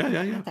 2. Yeah.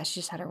 I thought she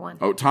just had her one.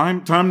 Oh,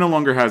 time no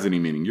longer has any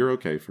meaning. You're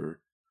okay for.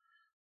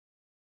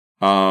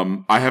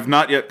 I have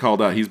not yet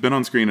called out. He's been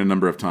on screen a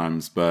number of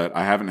times, but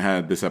I haven't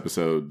had this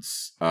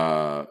episode's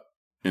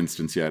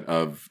instance yet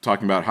of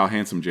talking about how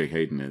handsome Jay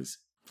Hayden is.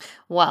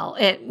 Well,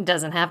 it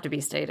doesn't have to be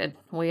stated.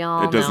 We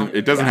all It doesn't. know.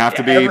 It doesn't have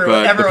to be, Everyone-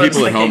 but the everyone's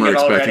people at home are thinking it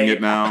expecting already.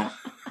 it now.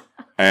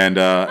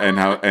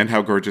 And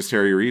how gorgeous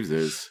Terry Reeves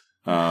is.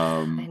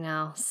 I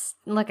know.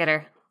 Look at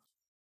her.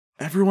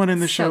 Everyone in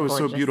the So show is so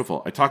gorgeous.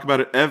 beautiful. I talk about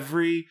it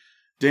every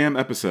damn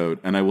episode,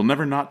 and I will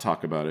never not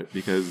talk about it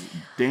because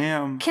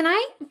damn, Can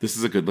I? this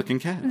is a good looking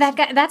cat. That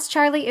guy. That's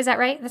Charlie. Is that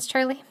right? That's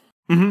Charlie.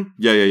 Mm-hmm.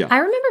 Yeah. I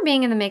remember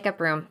being in the makeup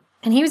room,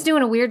 and he was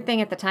doing a weird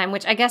thing at the time,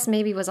 which I guess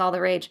maybe was all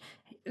the rage.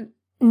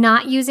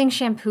 Not using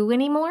shampoo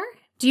anymore.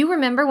 Do you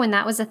remember when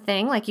that was a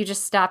thing? Like you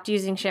just stopped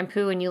using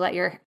shampoo and you let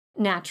your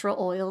natural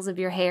oils of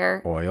your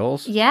hair.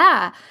 Oils.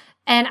 Yeah.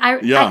 And I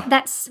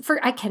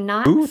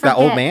cannot Who? forget. That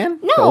old man?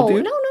 No, The old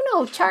dude? no.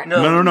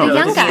 No. The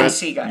young the guy.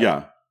 DNC guy.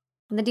 Yeah.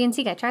 The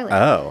DNC guy, Charlie.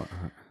 Oh.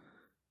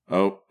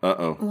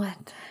 Oh.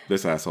 What?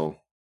 This asshole.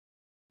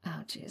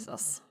 Oh,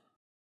 Jesus.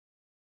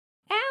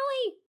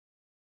 Allie!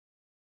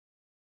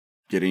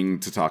 Getting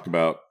to talk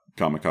about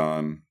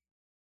Comic-Con.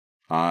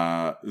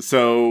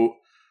 So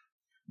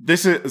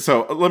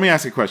let me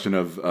ask a question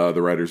of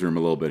the writer's room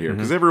a little bit here.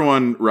 Because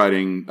everyone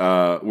writing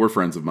were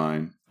friends of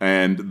mine.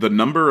 And the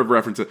number of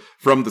references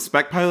from the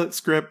Spec Pilot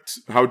script,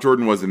 how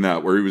Jordan was in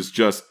that, where he was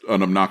just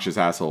an obnoxious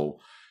asshole,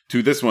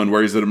 to this one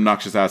where he's an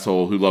obnoxious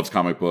asshole who loves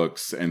comic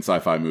books and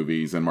sci-fi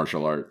movies and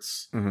martial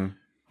arts. Mm-hmm.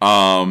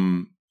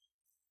 And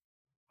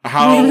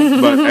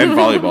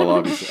volleyball,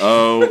 obviously.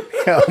 Oh,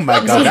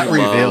 My God, that Love.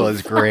 reveal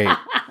is great.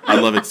 I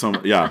love it so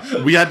much.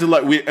 Yeah, we had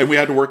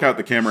to work out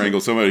the camera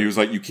angle so much. He was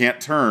like, "You can't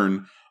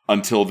turn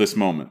until this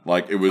moment."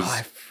 Like it was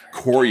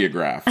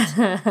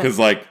choreographed because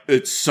like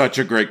it's such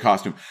a great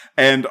costume.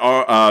 And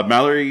our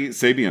Mallory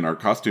Sabian, our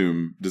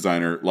costume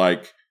designer,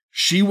 like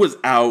she was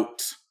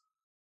out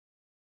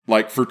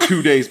like for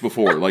 2 days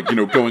before, like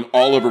going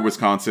all over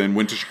Wisconsin,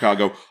 went to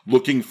Chicago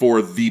looking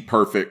for the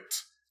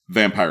perfect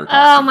vampire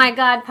costume. Oh my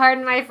God!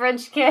 Pardon my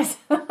French kiss.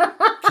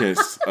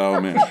 Kiss.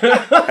 Oh man.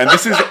 And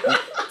this is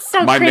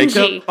So my cringy.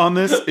 makeup on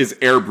this is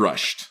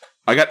airbrushed.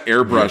 I got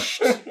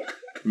airbrushed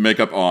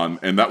makeup on,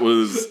 and that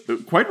was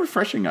quite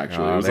refreshing,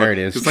 actually. Oh, was there like-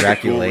 it is. just like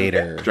a cool-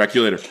 Draculator.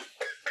 Draculator.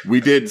 We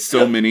did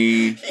so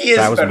many. He is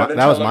That was better mi- than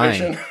that was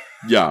television. mine.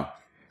 Yeah.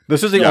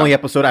 This is the only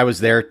episode I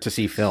was there to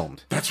see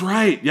filmed. That's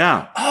right.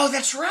 Yeah. Oh,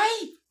 that's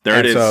right. There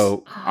it is.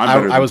 So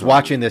I was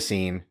watching this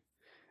scene,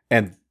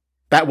 and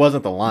that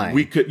wasn't the line.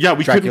 We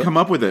couldn't come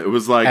up with it. It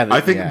was like,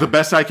 I think the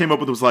best I came up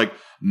with was like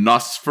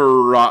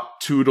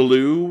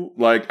Nosferatu.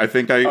 Like, I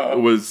think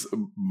was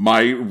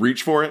my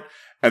reach for it.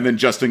 And then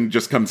Justin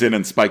just comes in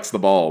and spikes the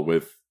ball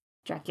with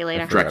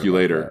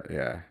Draculator.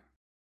 Yeah.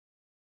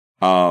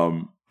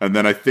 And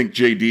then I think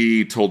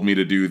JD told me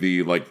to do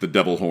the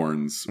devil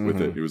horns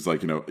with it. It was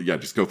like,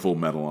 just go full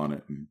metal on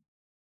it.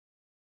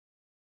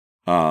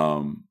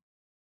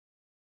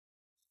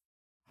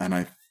 And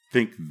I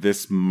think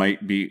this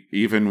might be,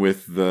 even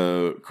with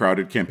the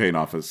crowded campaign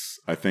office,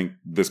 I think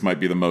this might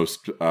be the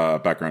most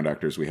background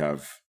actors we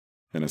have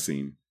in a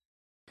scene.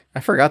 I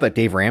forgot that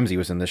Dave Ramsey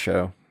was in this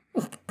show.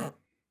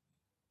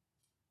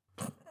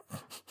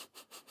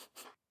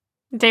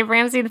 Dave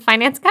Ramsey, the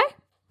finance guy?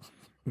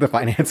 The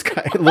finance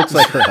guy. It looks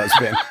like her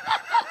husband.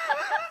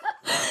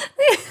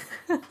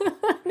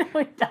 No,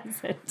 it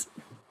doesn't.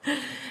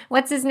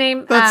 What's his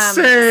name? That's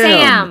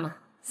Sam.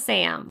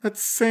 Sam.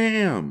 That's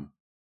Sam.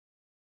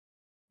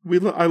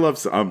 I love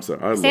Sam. I'm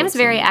sorry. Sam's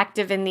very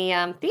active in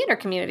the theater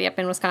community up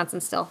in Wisconsin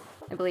still,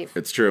 I believe.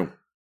 It's true.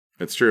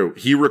 It's true.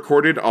 He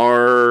recorded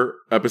our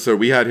episode.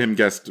 We had him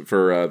guest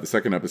for the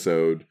second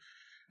episode,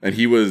 and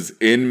he was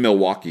in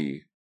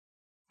Milwaukee.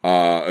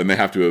 And they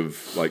have to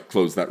have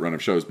closed that run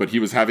of shows, but he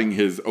was having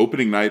his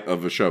opening night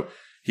of a show.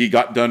 He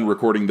got done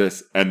recording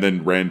this and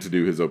then ran to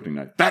do his opening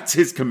night. That's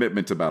his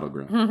commitment to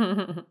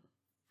Battleground.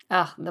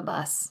 Oh, the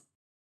bus.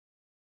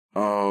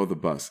 Oh, the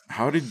bus.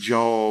 How did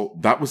y'all...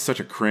 That was such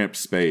a cramped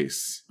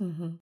space.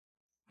 Mm-hmm.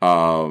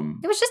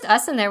 It was just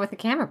us in there with the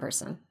camera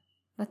person.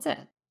 That's it.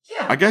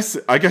 Yeah. I guess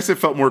it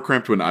felt more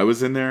cramped when I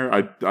was in there.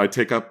 I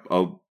take up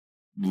a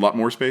lot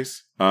more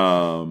space.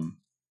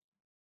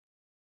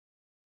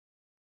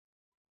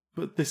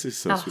 But this is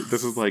so sweet.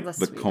 This is like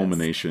the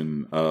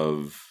culmination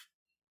of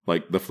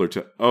the flirt.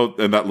 Oh,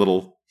 and that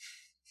little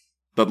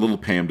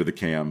Pam to the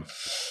cam.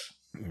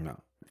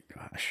 No,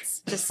 gosh,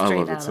 just straight I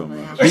love out it so of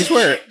much. These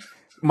were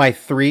my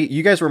three.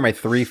 You guys were my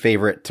three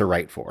favorite to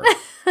write for.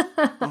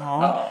 That's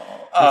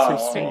so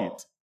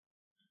sweet.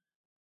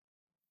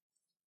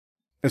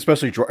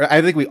 Especially Jordan.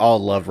 I think we all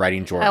love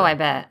writing Jordan. Oh, I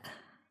bet.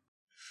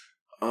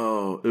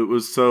 Oh, it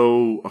was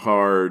so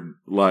hard.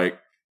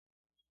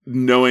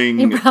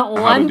 Knowing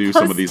how to do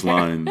some of these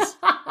lines.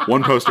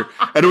 One poster.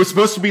 And it was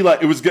supposed to be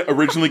it was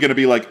originally going to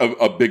be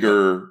a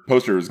bigger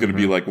poster. It was going to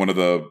be one of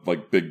the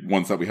big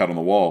ones that we had on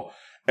the wall.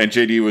 And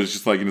JD was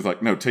just he was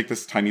no, take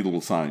this tiny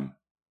little sign.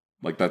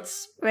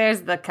 That's...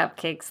 There's the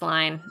cupcakes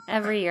line.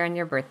 Every year on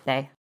your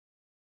birthday.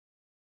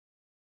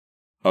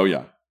 Oh,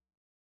 yeah.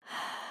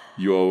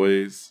 You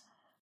always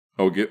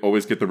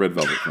get the red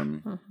velvet from me.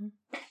 Mm-hmm.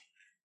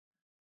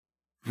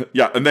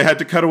 Yeah, and they had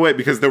to cut away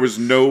because there was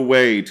no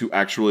way to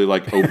actually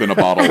open a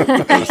bottle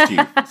with those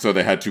teeth. So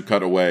they had to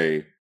cut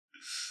away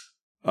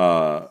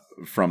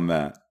from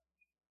that.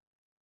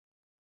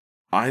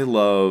 I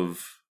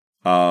love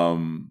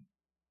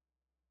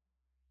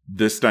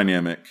this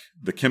dynamic,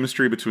 the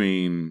chemistry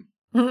between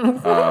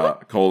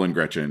Cole and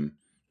Gretchen.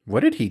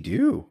 What did he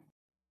do?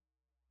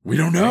 We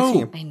don't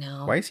know. I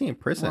know. Why is he in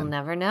prison? We'll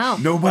never know.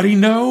 Nobody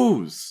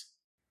knows.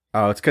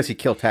 Oh, it's because he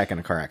killed Tack in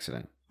a car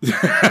accident.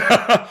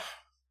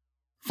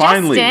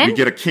 Finally, Justin? we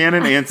get a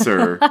canon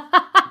answer.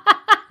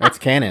 That's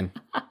canon.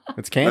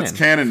 It's canon. That's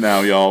canon now,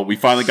 y'all. We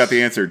finally got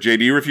the answer.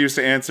 JD refused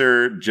to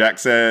answer. Jack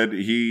said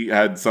he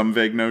had some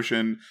vague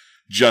notion.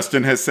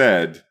 Justin has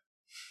said...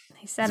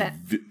 He said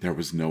it. There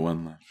was no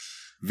one left.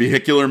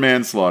 Vehicular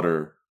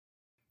manslaughter.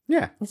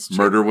 Yeah. It's true.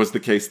 Murder was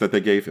the case that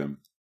they gave him.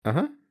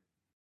 Uh-huh.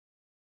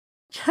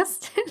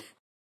 Justin.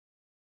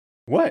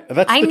 What?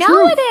 That's I the know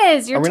truth. it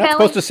is. You're Are we telling... not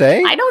supposed to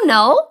say? I don't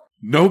know.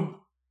 No,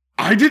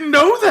 I didn't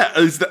know that.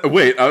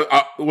 Wait,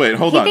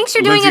 hold on. He thinks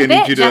you're doing Lindsay, a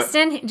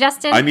bit,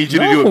 Justin. I need you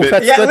to do a bit.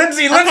 That's Yeah, the-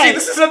 Lindsay, Okay,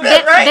 this is a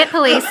bit, right? Bit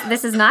police.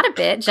 This is not a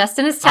bit.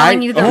 Justin is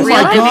telling you the oh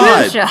real my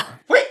God. show.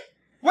 Wait.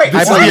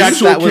 This is what? the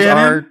actual that was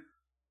canon?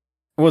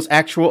 was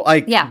actual.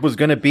 Was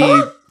going to be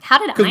How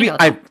did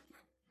I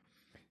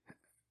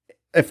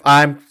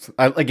know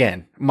that?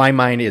 Again, my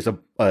mind is a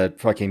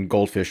fucking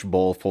goldfish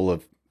bowl full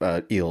of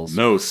eels.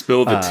 No,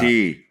 spill the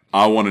tea.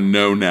 I want to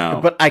know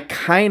now. But I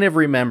kind of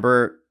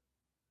remember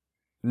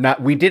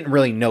we didn't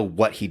really know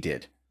what he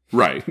did.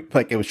 Right.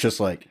 It was just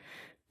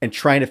and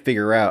trying to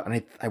figure out,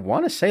 and I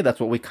want to say that's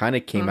what we kind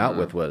of came out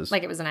with was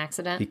it was an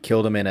accident. he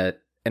killed him in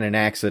an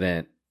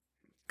accident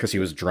because he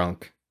was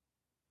drunk.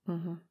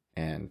 Mm-hmm.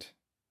 And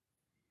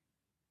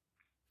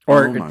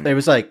my it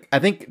was I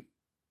think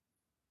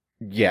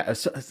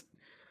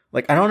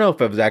I don't know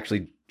if it was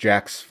actually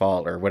Jack's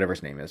fault or whatever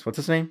his name is. What's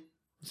his name?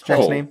 What's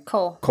Jack's Cole. name?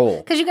 Cole. Cole.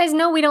 Because you guys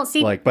know we don't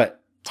see But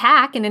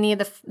Tack in any of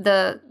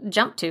the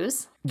jump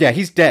twos. yeah,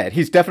 he's dead.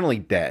 He's definitely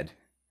dead.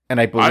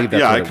 And I believe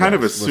that's what I it kind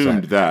of was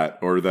assumed that,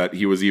 or that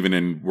he was even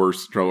in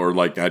worse trouble, or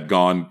had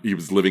gone, he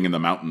was living in the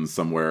mountains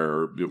somewhere,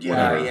 or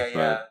whatever.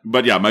 Yeah.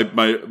 But yeah,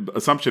 my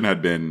assumption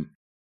had been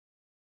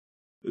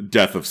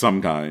death of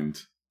some kind.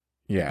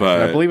 Yeah,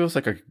 but I believe it was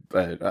I could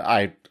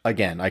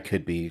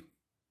be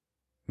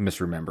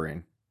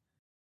misremembering.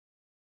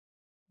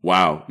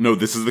 Wow. No,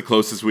 this is the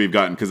closest we've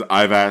gotten because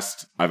I've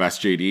asked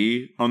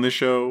JD on this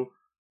show.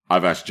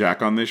 I've asked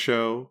Jack on this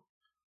show.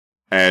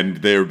 And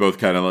they were both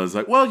kind of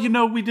like, well,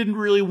 we didn't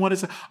really want to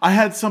say, I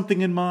had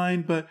something in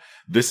mind, but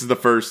this is the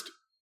first.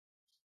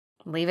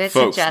 Leave it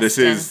Folks, to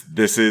Justin.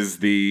 this is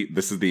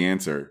the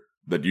answer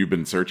that you've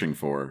been searching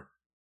for.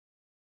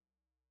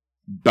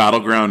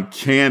 Battleground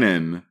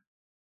canon.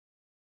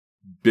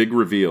 Big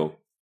reveal.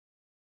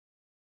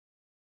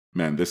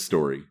 Man, this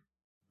story.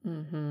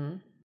 Mm-hmm.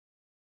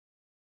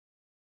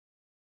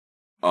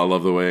 I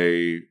love the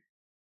way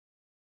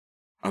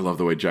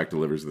Jack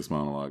delivers this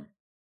monologue.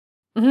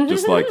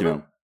 Just like,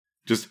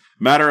 just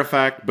matter of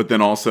fact, but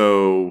then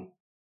also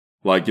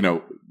like,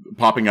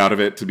 popping out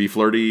of it to be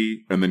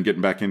flirty and then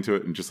getting back into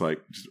it and just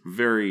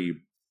very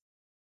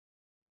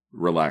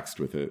relaxed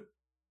with it.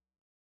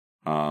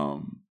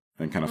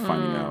 And kind of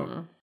finding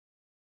out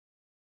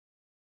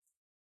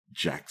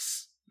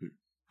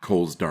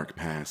Cole's dark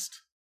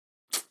past.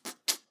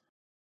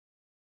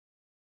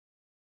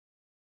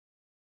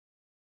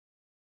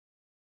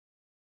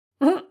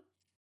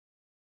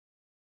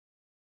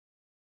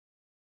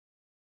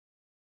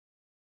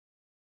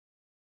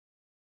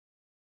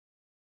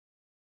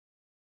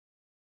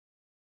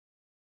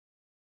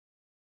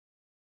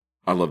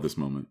 I love this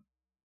moment.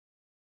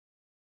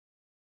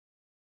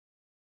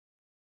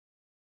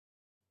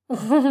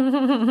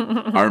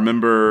 I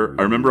remember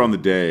on the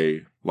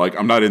day, like,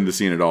 I'm not in the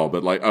scene at all,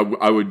 but like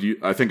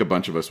I think a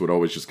bunch of us would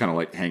always just kind of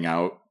like hang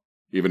out,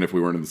 even if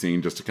we weren't in the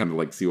scene, just to kind of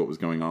like see what was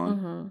going on.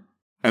 Mm-hmm.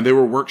 And they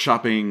were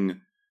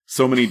workshopping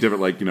so many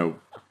different, like,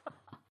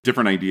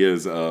 different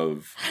ideas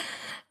of.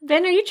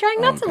 Ben, are you trying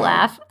not to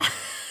laugh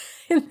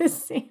in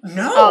this scene?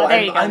 No,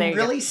 there you go. I'm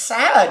really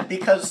sad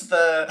because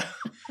the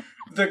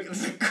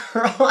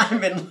girl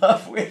I'm in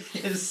love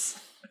with is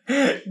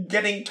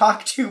getting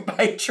talked to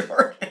by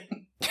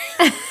Jordan.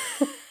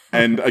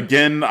 And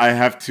again, I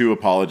have to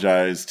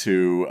apologize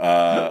to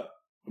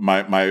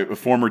my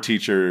former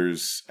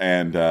teachers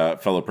and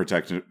fellow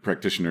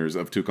practitioners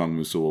of Tukang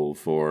Musul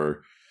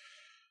for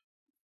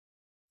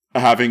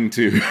having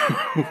to.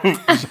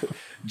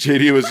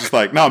 JD was just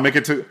like, no, make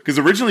it to, because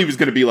originally he was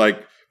going to be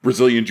like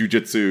Brazilian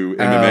Jiu-Jitsu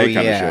MMA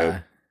kind of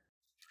shit.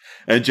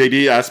 And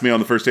JD asked me on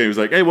the first day, he was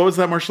like, hey, what was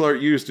that martial art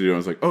you used to do? And I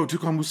was like, oh,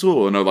 Tukang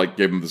Musul. And I like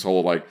gave him this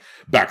whole like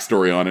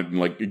backstory on it and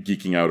like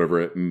geeking out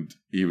over it. And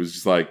he was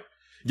just like,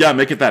 yeah,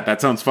 make it that.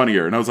 That sounds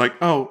funnier. And I was like,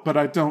 oh, but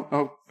I don't.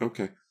 Oh,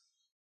 okay.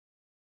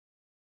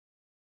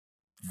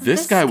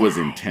 This guy was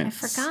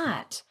intense. I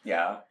forgot.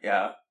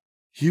 Yeah.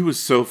 He was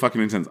so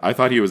fucking intense. I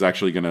thought he was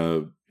actually going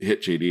to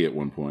hit JD at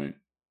one point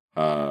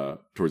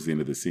towards the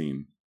end of the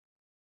scene.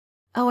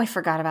 Oh, I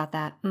forgot about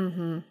that.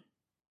 Mm-hmm.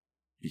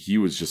 He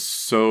was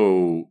just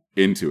so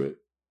into it.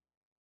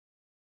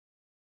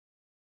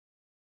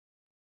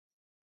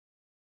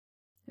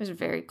 It was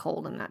very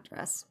cold in that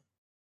dress.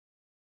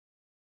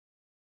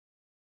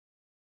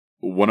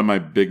 One of my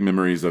big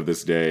memories of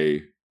this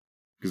day,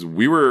 because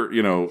we were,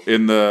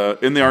 in the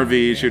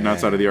RV, shooting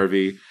outside of the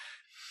RV.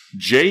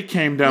 Jay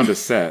came down to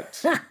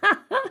set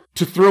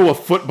to throw a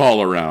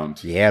football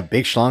around. Yeah,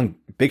 Big Schlong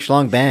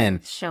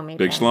Ben. Show me.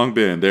 Big Schlong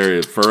Ben. There he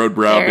is. Furrowed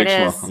brow, There Big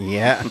it Schlong.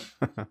 Yeah.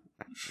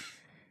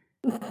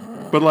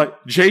 But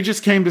like Jay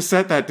just came to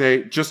set that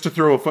day just to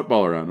throw a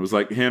football around. It was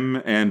like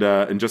him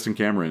and Justin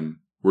Cameron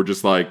were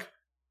just like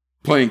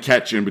playing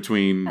catch in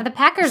between. The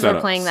Packers setups.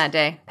 were playing that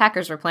day.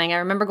 Packers were playing. I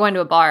remember going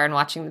to a bar and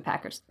watching the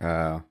Packers.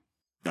 Oh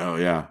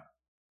yeah.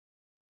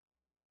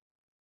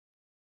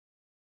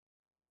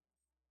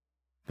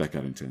 That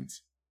got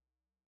intense.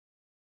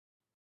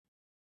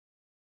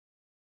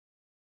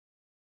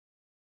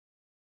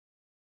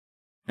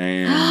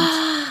 And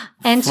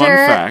Enter. fun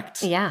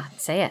fact. Yeah,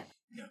 say it.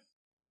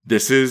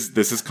 This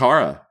is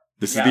Kara.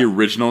 This is the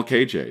original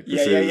KJ.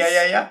 This is,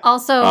 Yeah.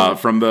 Also,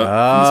 from the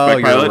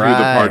Spec Pilot, who the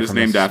part is from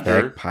named the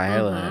after. Spec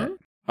Pilot.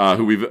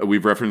 Who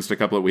we've referenced a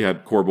couple of, we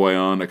had Coreboy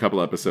on a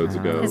couple episodes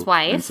ago. His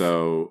wife. And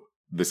so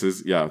this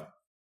is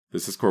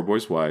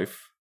Coreboy's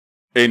wife.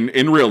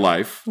 In real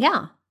life.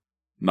 Yeah.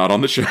 Not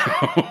on the show.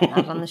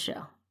 Not on the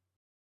show.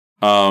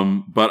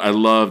 But I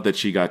love that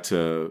she got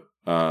to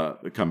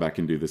come back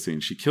and do the scene.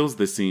 She kills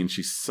this scene.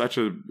 She's such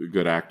a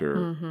good actor.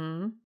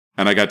 Mm-hmm.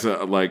 And I got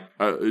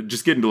to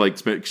just getting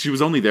to she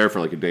was only there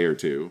for like a day or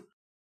two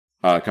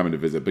coming to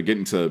visit, but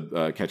getting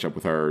to catch up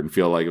with her and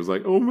feel like it was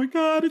like, oh my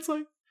God, it's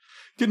like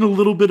getting a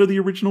little bit of the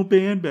original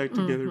band back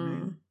together,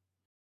 man.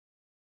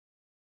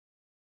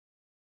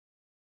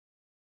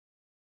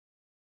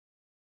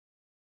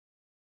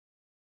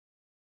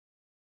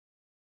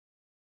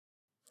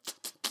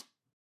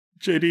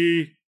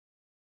 JD.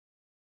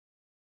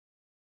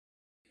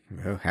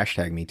 Oh,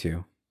 hashtag me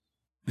too.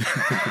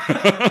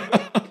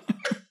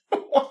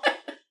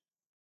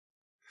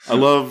 I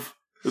love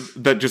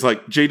that just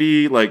like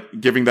JD like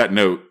giving that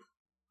note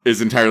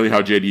is entirely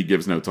how JD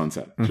gives notes on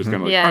set. Just kind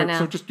of like, all right,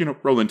 so just,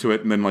 roll into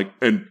it. And then like,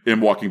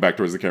 and walking back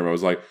towards the camera, I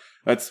was like,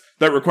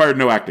 that required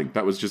no acting.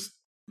 That was just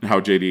how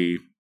JD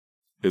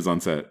is on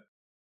set.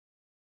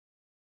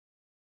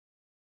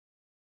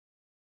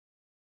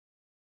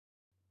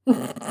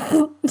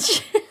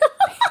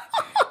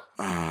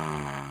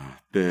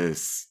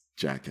 This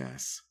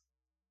jackass.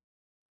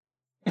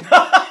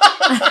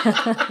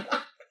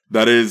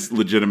 That is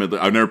legitimately.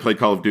 I've never played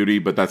Call of Duty,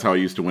 but that's how I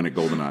used to win at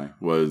GoldenEye.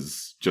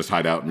 Was just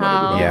hide out and let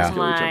everybody else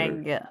kill each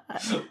other.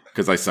 God.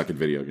 Because I suck at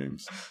video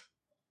games.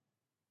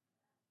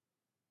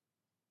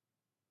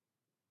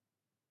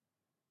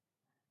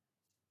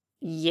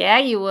 Yeah,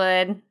 you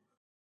would.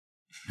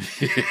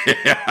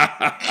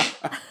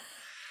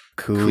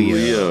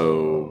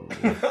 Coolio.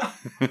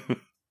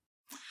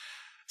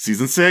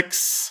 Season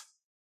 6.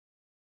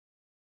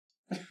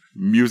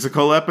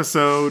 Musical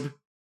episode.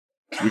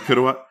 We could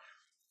have.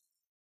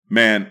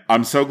 Man,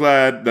 I'm so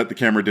glad that the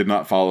camera did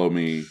not follow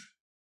me.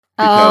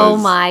 Oh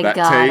my that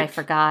God, I take,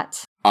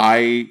 forgot.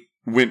 I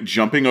went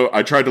jumping.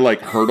 I tried to like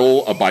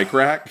hurdle a bike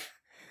rack,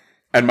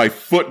 and my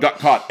foot got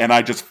caught, and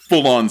I just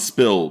full on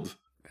spilled.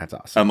 That's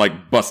awesome. And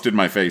like busted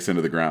my face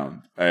into the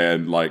ground.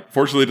 And like,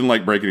 fortunately, didn't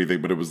like break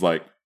anything, but it was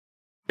like,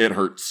 it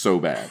hurt so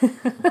bad.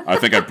 I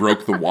think I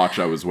broke the watch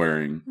I was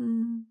wearing.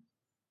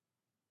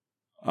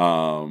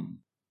 I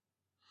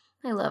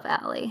love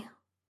Allie.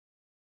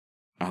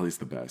 Allie's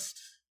the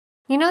best.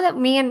 You know that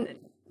me and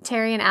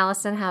Terry and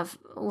Allison have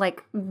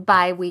like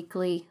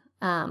bi-weekly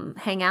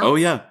hangouts? Oh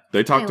yeah,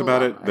 they talked I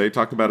about love it. They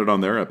talked about it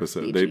on their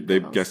episode. BG They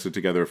girls. guested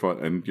together for,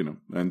 and you know,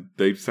 and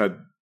they said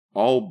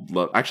all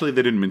love. Actually,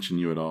 they didn't mention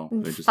you at all.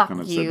 They just Fuck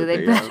kind of you, said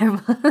that they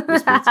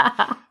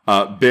have.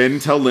 better. Ben,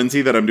 tell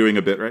Lindsay that I'm doing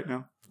a bit right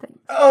now.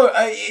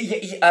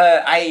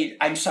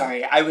 I'm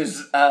sorry. I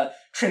was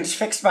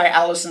transfixed by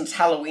Allison's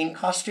Halloween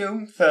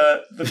costume,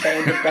 the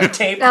band of red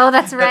tape. Oh,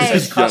 that's That right.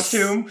 says Yes.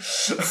 costume.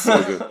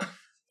 So good.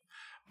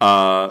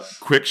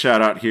 Quick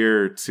shout out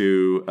here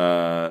to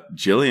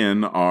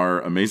Jillian,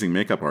 our amazing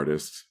makeup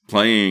artist,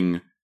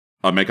 playing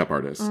a makeup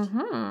artist.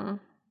 Mm-hmm.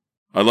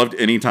 I loved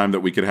any time that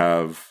we could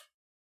have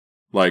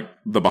like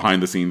the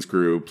behind the scenes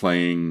crew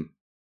playing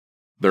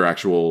their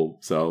actual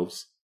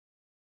selves.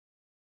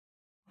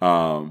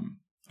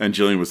 And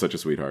Jillian was such a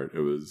sweetheart. It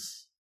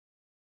was,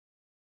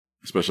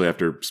 especially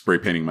after spray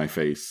painting my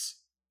face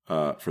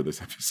for this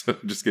episode,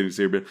 just getting to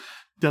see her bit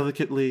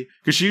delicately,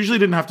 because she usually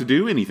didn't have to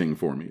do anything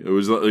for me. It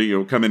was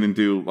come in and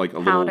do like a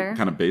little Powder.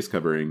 kind of base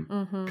covering,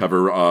 Mm-hmm.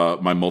 cover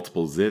my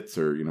multiple zits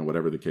or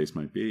whatever the case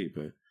might be.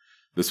 But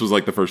this was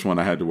like the first one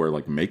I had to wear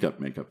like makeup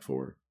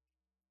for,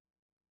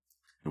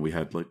 and we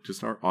had like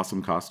just our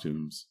awesome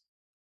costumes.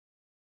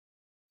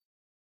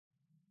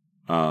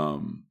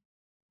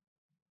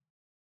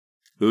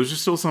 Those are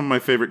still some of my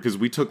favorite, because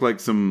we took like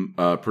some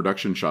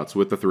production shots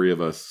with the three of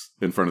us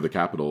in front of the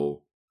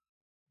Capitol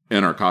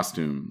in our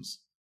costumes.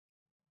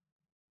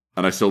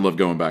 And I still love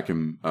going back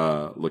and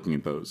looking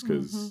at those,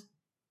 because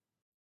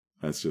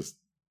that's just...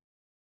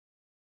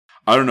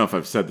 I don't know if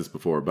I've said this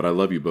before, but I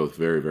love you both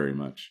very, very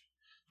much.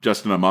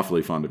 Justin, I'm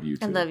awfully fond of you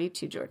too. I love you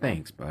too, Jordan.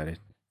 Thanks, buddy.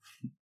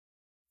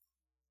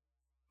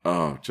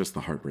 Oh, just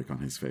the heartbreak on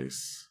his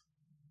face.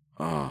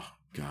 Oh,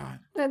 God.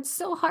 That's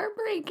so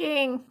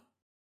heartbreaking.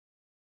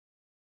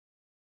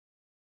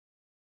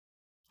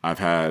 I've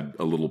had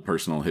a little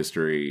personal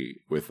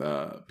history with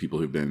people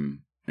who've been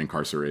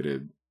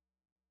incarcerated,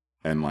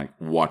 and like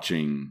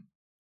watching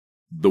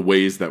the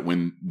ways that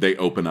when they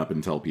open up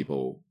and tell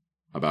people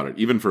about it,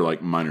 even for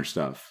like minor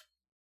stuff,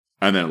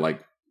 and then it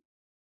like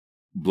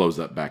blows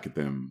up back at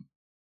them.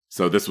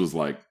 So this was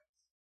like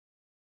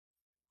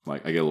I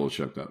get a little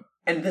choked up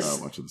And this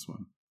watching this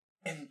one.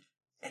 and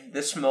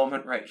this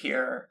moment right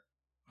here.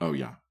 Oh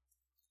yeah.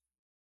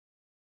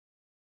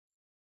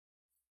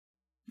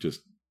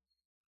 Just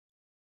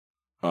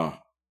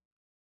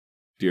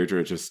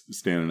Deirdre just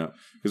standing up,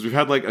 because we've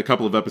had like a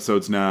couple of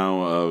episodes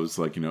now of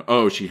like,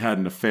 oh, she had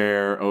an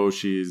affair, oh,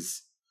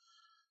 she's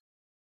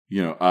and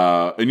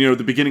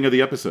the beginning of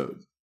the episode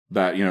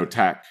that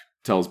Tack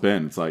tells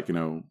Ben, it's like,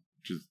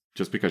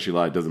 just because she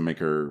lied doesn't make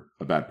her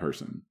a bad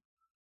person.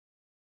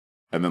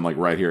 And then like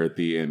right here at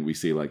the end we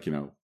see like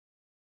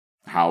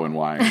how and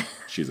why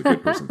she's a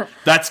good person.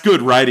 That's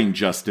good writing,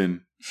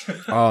 Justin.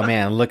 Oh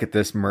man, look at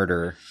this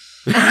murderer.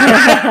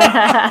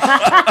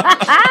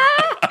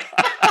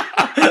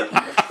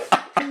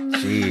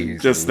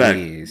 Jeez, Just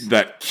Louise.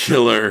 that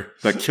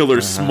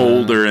killer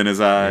smolder in his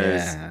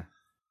eyes Yeah.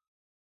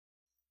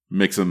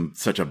 makes him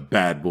such a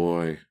bad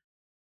boy.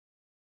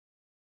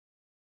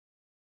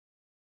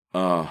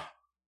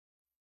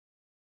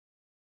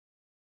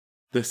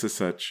 This is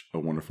such a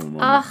wonderful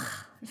moment. Ugh,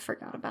 I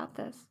forgot about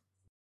this.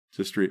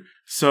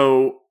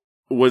 So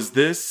was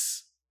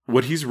this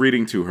what he's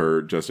reading to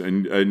her,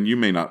 Justin? And you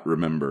may not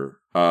remember.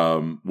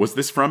 Was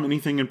this from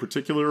anything in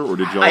particular, or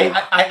did y'all?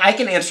 I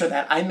can answer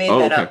that. I made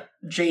that okay. up.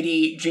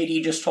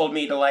 JD just told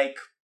me to like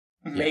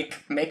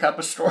make up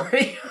a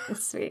story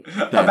It's sweet.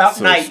 about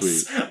so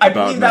knights. sweet. I About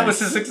believe that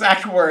was knights. his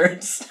exact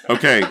words.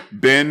 Okay,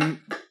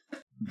 Ben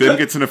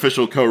gets an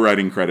official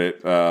co-writing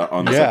credit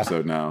on this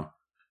episode now.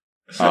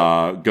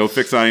 Go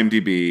fix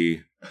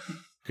IMDb,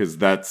 because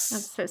That's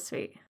that's so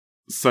sweet.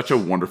 such a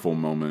wonderful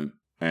moment.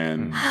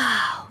 And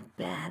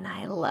Ben,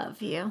 I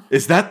love you.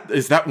 Is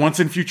that Once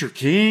and Future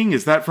King?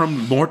 Is that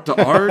from Mort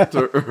to Art?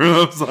 Or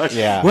I was like,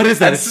 Yeah. what is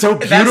that? It's so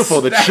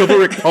beautiful, that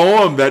chivalric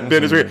poem that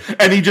Ben is reading.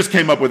 And he just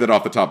came up with it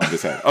off the top of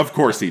his head. Of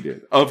course he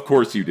did. Of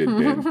course you did,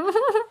 Ben.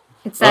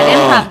 It's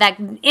that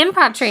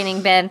improv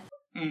training, Ben.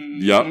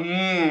 Yep.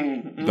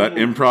 That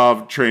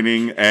improv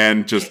training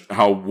and just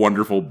how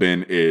wonderful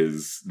Ben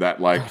is. That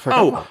like,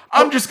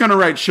 I'm just going to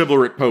write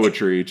chivalric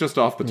poetry just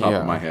off the top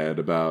of my head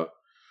about...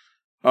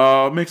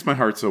 makes my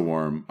heart so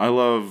warm. I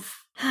love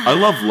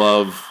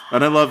love,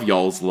 and I love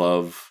y'all's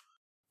love.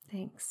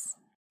 Thanks.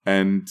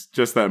 And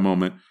just that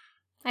moment.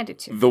 I do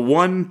too. The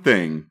one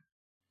thing.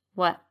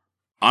 What?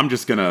 I'm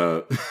just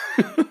gonna,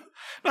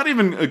 not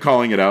even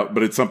calling it out,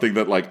 but it's something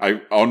that like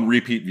on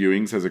repeat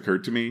viewings has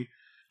occurred to me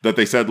that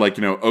they said like,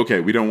 okay,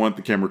 we don't want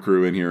the camera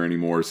crew in here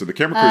anymore. So the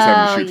camera crew's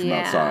having to shoot from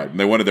outside and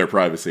they wanted their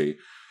privacy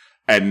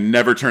and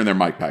never turn their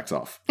mic packs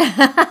off.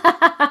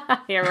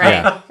 You're right.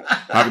 Yeah.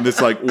 Having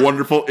this like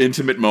wonderful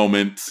intimate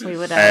moment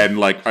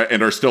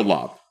and are still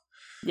live.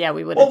 Yeah,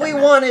 we would. Well, we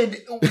wanted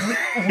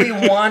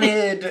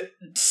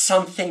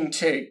something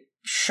to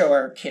show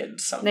our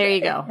kids something. There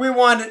you go. We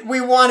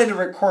wanted to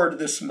record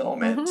this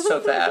moment so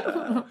that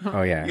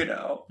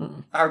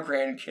our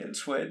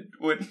grandkids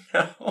would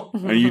know.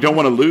 And you don't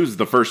want to lose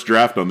the first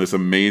draft on this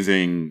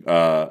amazing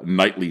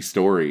nightly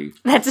story.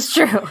 That's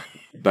true.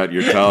 That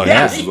you're telling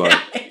us.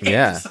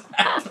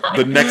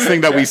 The next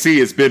thing that we see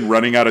is Ben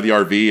running out of the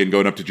RV and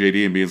going up to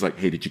JD and being like,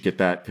 "Hey, did you get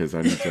that? Because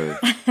I need to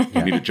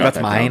jot That's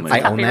that mine. down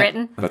I later."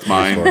 own that. That's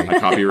mine. I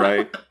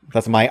copyright.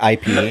 That's my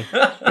IP.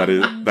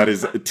 That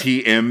is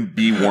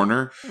TMB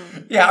Warner.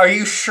 Yeah, are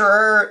you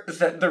sure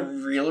that the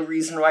real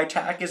reason why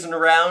TAC isn't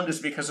around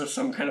is because of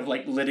some kind of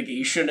like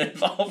litigation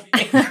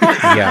involving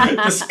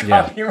this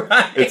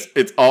copyright?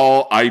 It's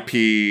all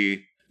IP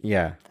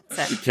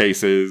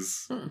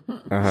cases.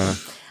 Uh-huh.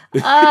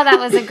 Oh, that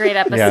was a great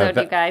episode,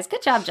 you guys.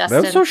 Good job, Justin.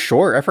 That was so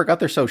short. I forgot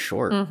they're so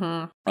short.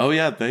 Mm-hmm. Oh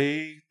yeah,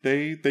 they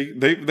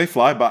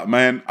fly by.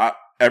 Man,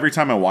 every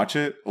time I watch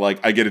it, like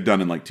I get it done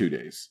in like 2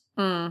 days.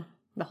 The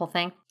whole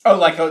thing. Oh,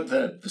 like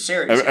the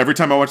series. Every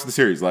time I watch the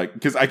series, like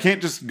because I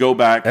can't just go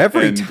back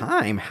every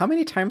time. How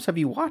many times have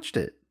you watched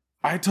it?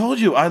 I told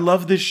you I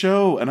love this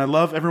show and I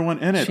love everyone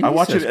in it. I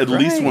watch it at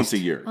least once a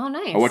year. Oh,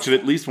 nice. I watch it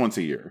at least once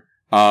a year.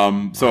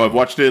 So I've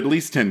watched it at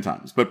least 10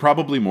 times, but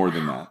probably more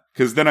than that.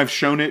 Because then I've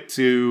shown it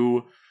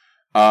to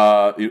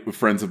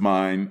friends of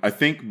mine. I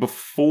think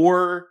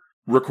before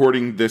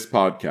recording this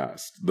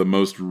podcast, the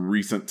most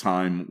recent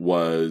time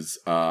was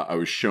I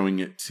was showing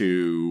it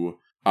to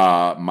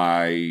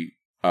my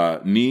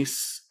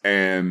niece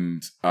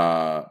and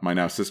my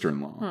now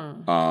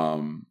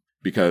sister-in-law.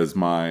 Because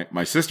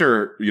my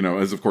sister,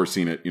 has of course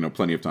seen it,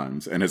 plenty of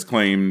times and has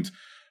claimed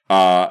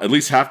at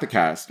least half the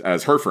cast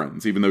as her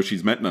friends, even though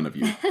she's met none of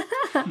you.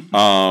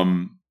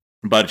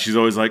 But she's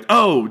always like,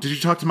 "Oh, did you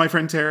talk to my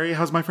friend Terry?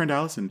 How's my friend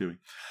Allison doing?"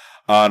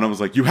 And I was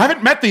like, "You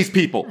haven't met these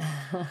people.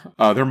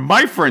 They're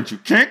my friends. You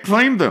can't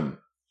claim them."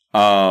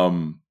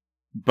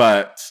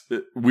 But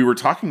we were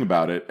talking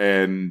about it,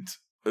 and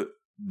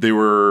they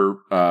were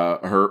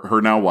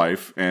her now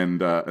wife and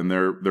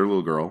their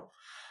little girl.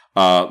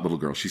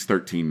 She's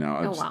 13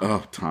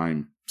 now.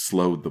 Time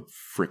slowed the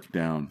frick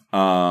down.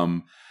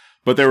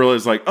 But they were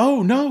always like,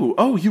 "Oh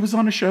no, he was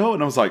on a show,"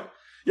 and I was like,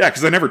 "Yeah,"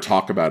 because I never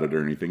talk about it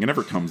or anything. It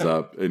never comes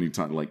up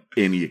anytime. Like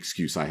any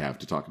excuse I have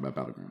to talk about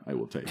Battleground, I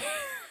will take.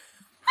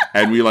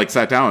 And we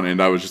sat down, and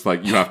I was just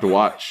like, "You have to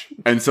watch."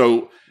 And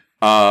so,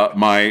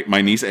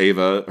 my niece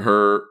Ava,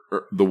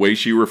 the way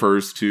she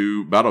refers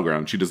to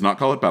Battleground, she does not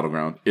call it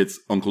Battleground.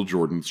 It's Uncle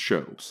Jordan's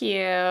show. Cute.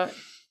 Yeah.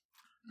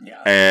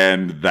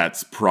 And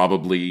that's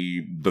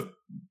probably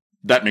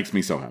that makes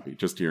me so happy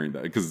just hearing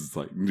that, because it's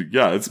like,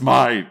 yeah, it's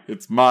mine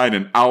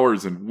and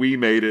ours, and we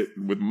made it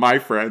with my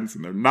friends,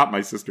 and they're not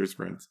my sister's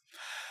friends.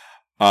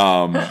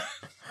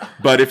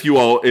 But if you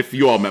all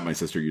met my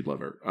sister, you'd love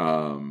her.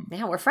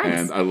 Yeah, we're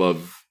friends. And I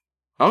love.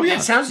 Oh yeah,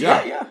 it sounds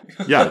yeah.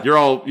 You're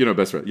all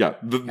best friends. Yeah,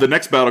 the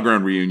next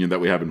Battleground reunion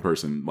that we have in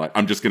person,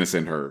 I'm just gonna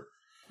send her,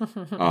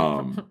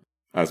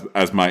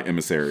 as my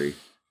emissary.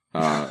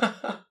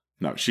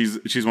 No,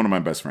 she's one of my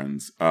best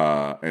friends,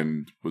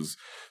 and was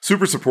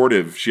super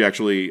supportive. She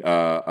actually,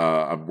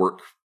 I work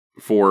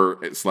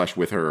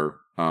for/with her,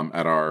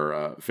 at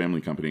our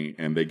family company,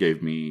 and they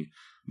gave me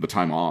the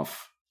time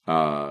off,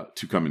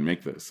 to come and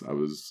make this. I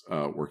was,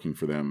 working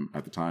for them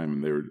at the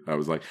time, and I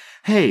was like,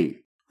 "Hey,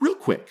 real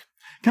quick,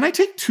 can I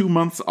take 2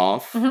 months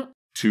off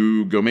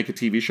to go make a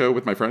TV show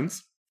with my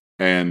friends?"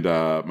 And,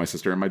 my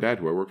sister and my dad,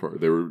 who I work for,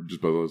 they were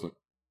just both always like,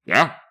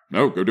 "Yeah,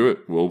 no, go do it.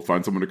 We'll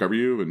find someone to cover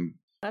you." And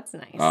that's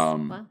nice.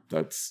 Wow.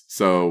 That's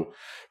so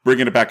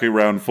bringing it back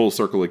around full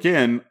circle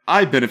again.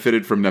 I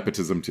benefited from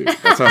nepotism too.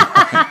 That's how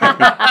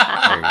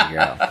There you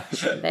go.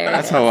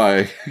 that's how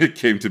I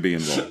came to be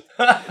involved.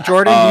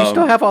 Jordan, do you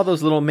still have all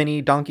those little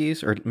mini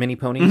donkeys or mini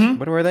ponies? Mm-hmm.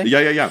 What were they?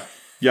 Yeah.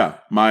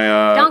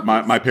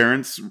 My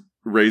parents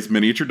raised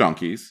miniature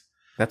donkeys.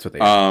 That's what they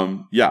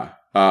are.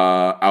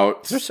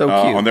 Out. They're so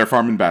cute. On their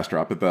farm in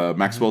Bastrop at the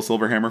Maxwell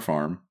Silverhammer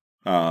Farm.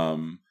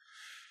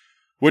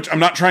 which I'm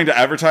not trying to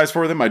advertise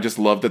for them. I just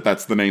love that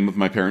that's the name of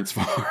my parents'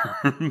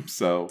 farm.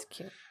 So, It's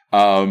cute.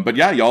 but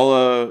yeah,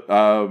 y'all,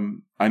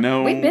 I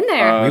know We've been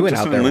there. We went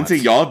Justin out there and Lindsay,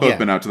 once. y'all have both Yeah.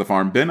 been out to the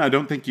farm. Ben, I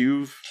don't think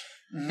you've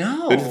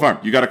No. been to the farm.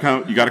 You gotta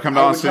come to I would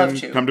Austin, love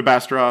to. come to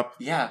Bastrop.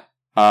 Yeah.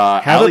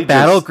 Have Allie a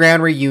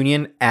battleground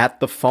reunion at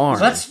the farm.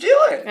 Let's do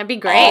it. That'd be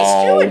great.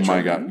 Oh Let's do it,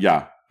 my Jordan. god.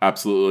 Yeah,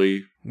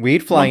 absolutely.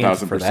 We'd fly in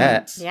 1000%. for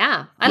that.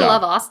 Yeah. I Yeah.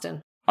 love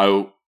Austin. I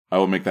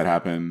will make that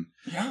happen.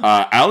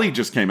 Yeah. Allie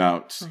just came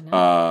out I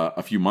know.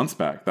 a few months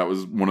back. That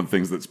was one of the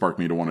things that sparked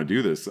me to want to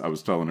do this. I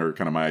was telling her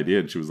kind of my idea,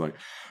 and she was like,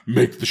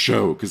 "Make the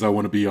show because I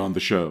want to be on the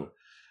show."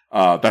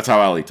 That's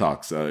how Allie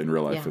talks in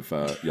real life.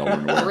 Yeah. If y'all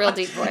weren't A aware. real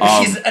deep voice.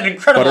 She's an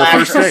incredible but her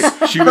actress. first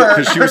date, she her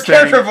was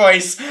character saying-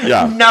 voice,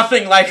 Yeah.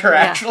 nothing like her Yeah.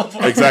 actual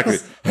voice. Exactly.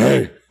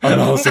 Hey, I'm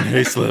Allison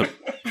Hayslip.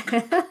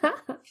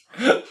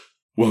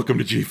 Welcome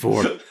to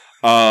G4.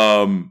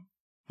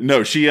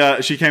 No,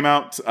 she came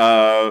out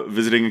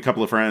visiting a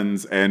couple of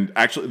friends, and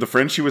actually the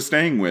friend she was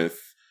staying with,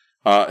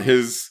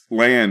 his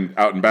land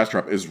out in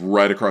Bastrop is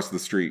right across the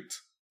street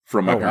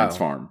from my Oh, parents' wow.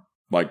 farm.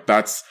 Like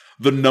that's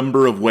the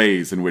number of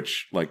ways in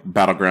which like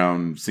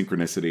battleground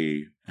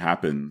synchronicity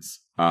happens.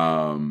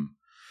 Ben,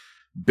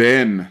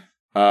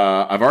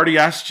 I've already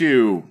asked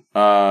you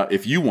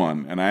if you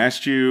won, and I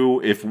asked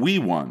you if we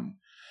won.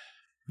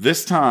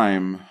 This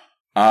time,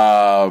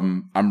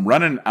 I'm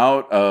running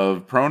out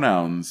of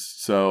pronouns,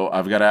 so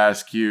I've got to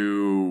ask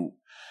you,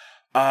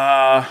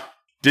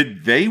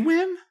 did they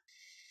win?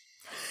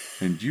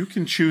 And you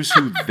can choose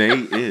who they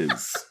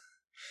is.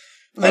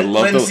 I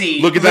love Lindsay,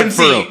 look at that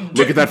Lindsay, furrow.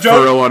 Look at that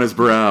don't- furrow on his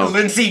brow.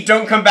 Lindsay,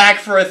 don't come back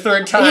for a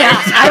third time. Yeah,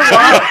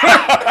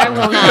 I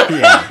will not.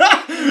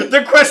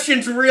 The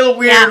question's real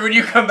weird Yeah. when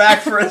you come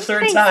back for a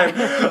third time.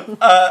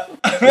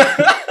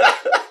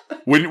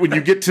 When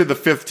you get to the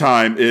fifth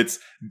time, it's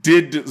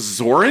did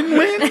Zoran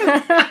win?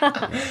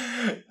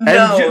 No.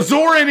 And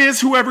Zoran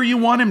is whoever you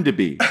want him to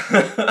be.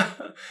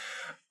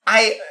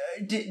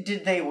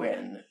 Did they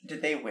win?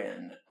 Did they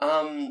win?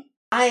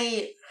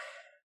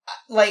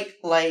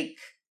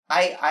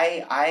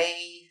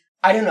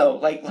 I don't know.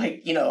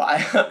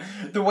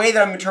 The way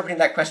that I'm interpreting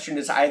that question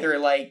is either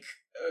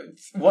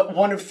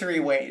one of three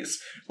ways.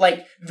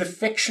 Like the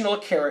fictional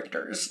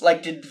characters,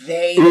 like did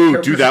they? the Ooh,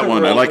 characters do that of the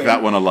one. I world like win?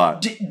 that one a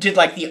lot. Did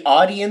like the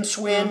audience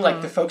win?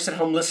 Like the folks at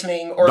home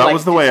listening, or That like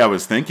was the way I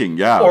was thinking,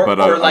 yeah. or, but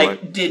or I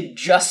like, did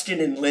Justin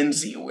and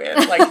Lindsay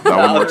win? Like the one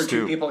other works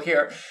two too. people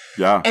here.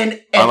 yeah.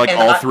 And I like and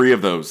all three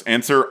of those.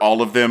 Answer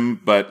all of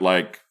them, but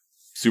like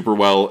super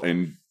well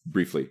and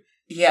briefly.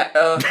 Yeah,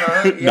 No,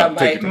 take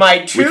it. my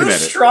We two can edit.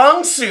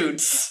 strong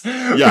suits.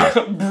 Yeah.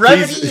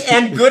 Brevity Please.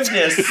 and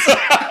goodness.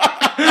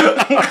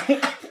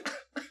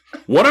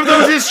 One of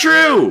those is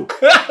true.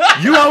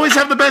 You always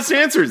have the best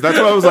answers. That's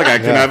why I was like, I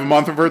can have him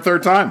on for a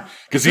third time.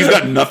 Because he's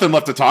got nothing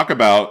left to talk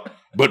about,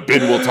 but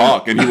Ben will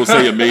talk and he will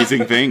say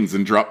amazing things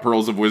and drop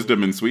pearls of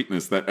wisdom and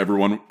sweetness that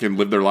everyone can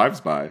live their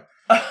lives by.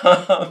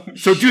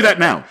 So do that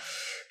now.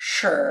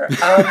 Sure.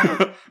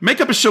 Make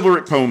up a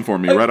chivalric poem for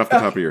me right off the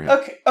top of your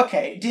head.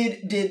 Okay.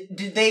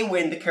 Did they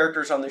win the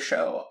characters on the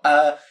show?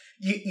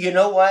 You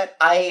know what?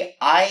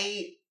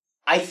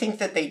 I think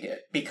that they did,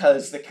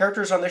 because the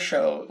characters on the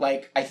show,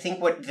 like, I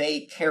think what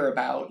they care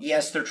about,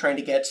 yes, they're trying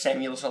to get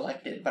Samuels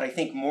elected, but I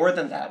think more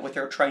than that, what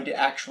they're trying to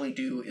actually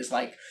do is,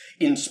 like,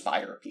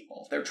 inspire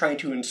people. They're trying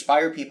to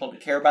inspire people to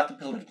care about the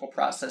political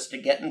process, to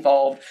get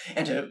involved,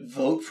 and to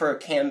vote for a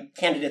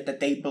candidate that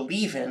they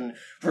believe in,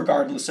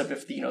 regardless of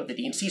if, the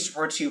DNC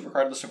supports you,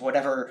 regardless of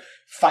whatever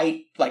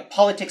fight. Like,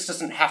 politics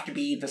doesn't have to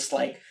be this,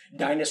 like,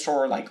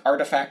 dinosaur, like,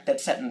 artifact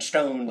that's set in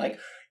stone. Like,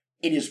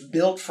 it is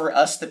built for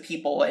us, the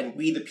people, and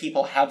we, the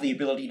people, have the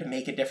ability to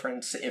make a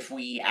difference if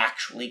we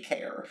actually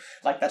care.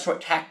 Like, that's what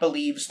TAC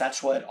believes,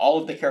 that's what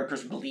all of the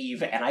characters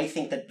believe, and I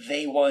think that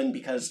they won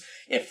because,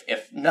 if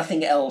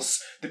nothing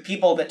else, the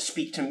people that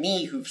speak to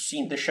me who've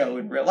seen the show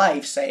in real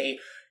life say,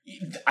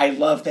 I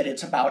love that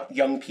it's about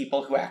young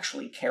people who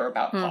actually care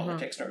about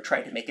politics and are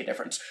trying to make a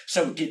difference.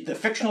 So, did the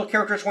fictional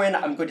characters win?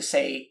 I'm going to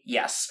say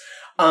yes.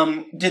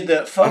 Did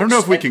the folks... I don't know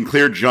if we can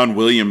clear John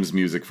Williams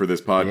music for this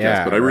podcast,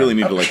 Yeah, but I really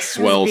need to like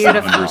swell some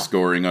beautiful.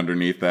 underscoring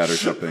underneath that or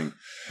something.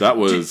 That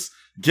was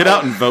get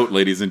out and vote,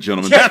 ladies and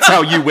gentlemen. That's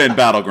how you win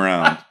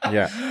Battleground.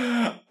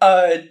 Yeah.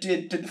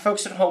 Did the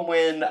folks at home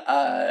win?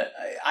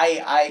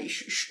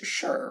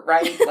 Sure,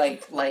 right?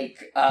 Why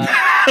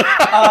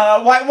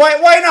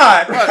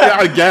not?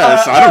 I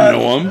guess I don't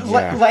know him.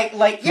 Yeah. Who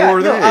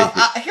are no,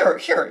 they?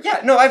 Here.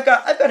 Yeah, no, I've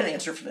got an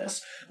answer for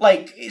this.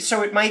 Like,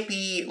 so it might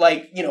be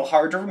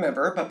hard to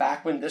remember, but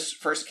back when this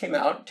first came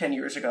out 10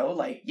 years ago,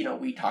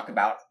 we talk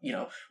about,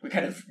 we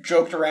kind of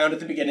joked around at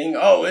the beginning.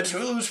 Oh, it's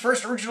Hulu's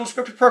first original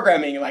scripted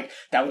programming. Like,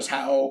 that was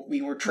how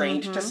we were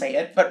trained to say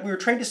it, but we were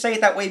trained to say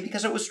it that way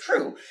because it was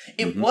true.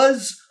 It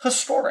was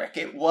historic.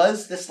 It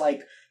was this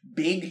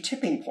big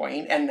tipping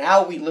point, and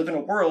now we live in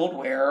a world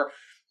where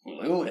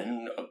Hulu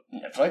and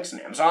Netflix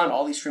and Amazon,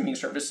 all these streaming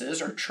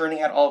services are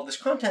churning out all of this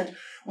content,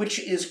 which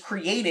is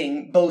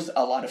creating both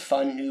a lot of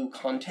fun new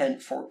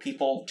content for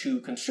people to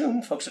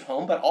consume, folks at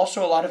home, but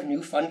also a lot of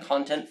new fun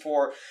content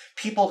for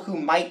people who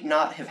might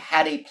not have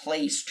had a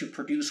place to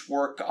produce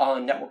work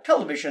on network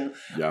television,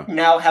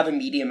 now have a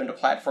medium and a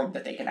platform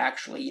that they can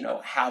actually,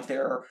 have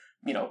their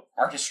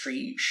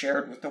artistry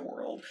shared with the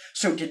world.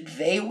 So did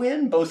they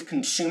win, both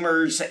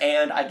consumers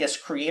and, I guess,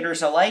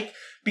 creators alike,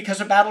 because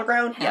of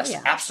Battleground? Yes,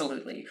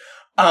 absolutely.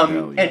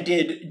 And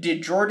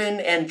did Jordan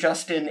and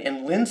Justin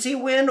and Lindsay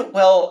win?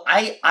 Well,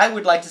 I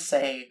would like to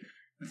say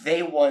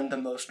they won the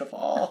most of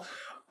all.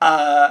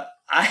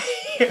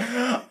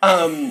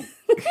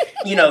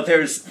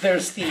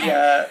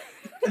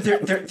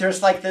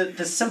 There's like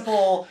the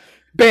simple.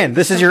 Ben,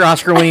 this is your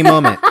Oscar-winning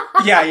moment.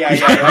 Yeah. Hey,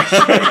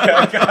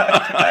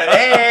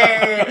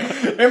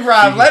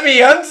 improv, let me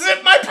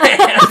unzip my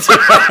pants.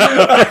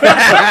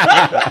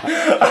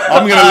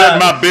 I'm going to let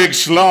my big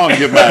schlong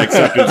give my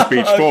acceptance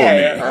speech for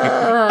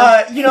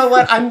me. You know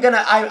what?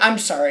 I'm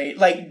sorry.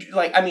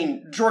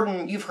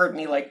 Jordan, you've heard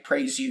me,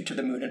 praise you to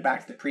the moon and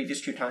back the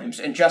previous 2 times.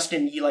 And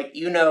Justin,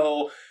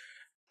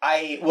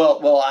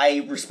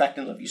 I respect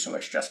and love you so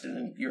much, Justin,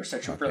 and you're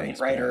such a brilliant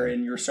writer,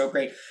 and you're so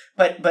great.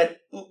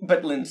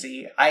 But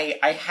Lindsay,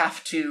 I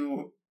have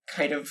to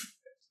kind of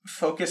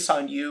focus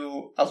on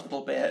you a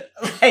little bit.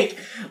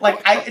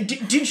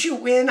 Did you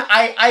win?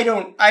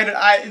 I'm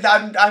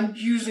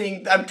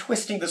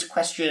twisting this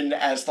question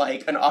as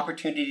an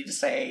opportunity to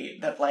say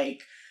that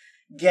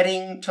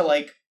getting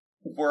to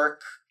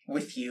work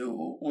with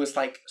you was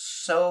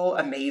so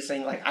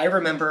amazing. I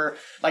remember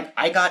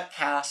I got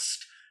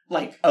cast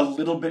a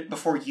little bit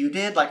before you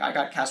did. I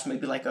got cast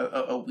maybe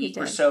a week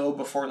or so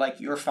before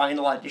your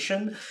final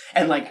audition,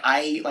 and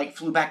I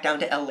flew back down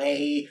to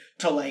LA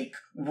to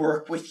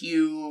work with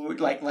you,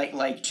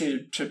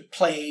 to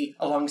play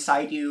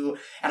alongside you.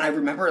 And I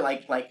remember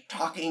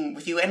talking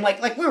with you, and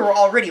we were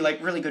already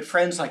really good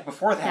friends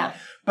before that.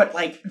 But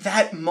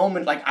that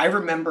moment, I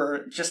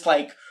remember just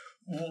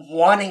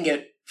wanting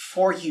it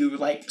for you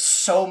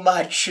so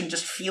much, and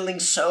just feeling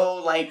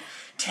so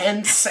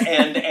tense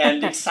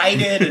and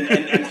excited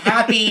and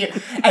happy.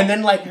 And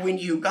then when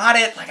you got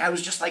it, I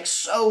was just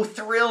so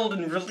thrilled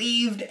and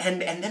relieved.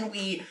 And then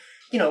we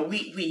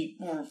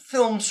were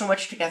filmed so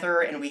much together,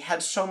 and we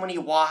had so many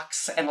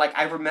walks. And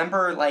I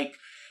remember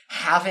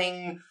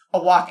having a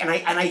walk, and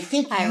I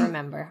think I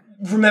remember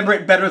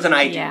it better than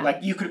I do.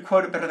 You could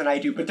quote it better than I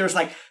do. But there's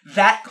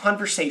that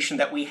conversation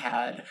that we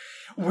had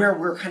where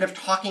we're kind of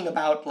talking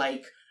about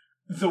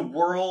the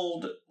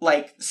world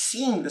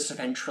seeing this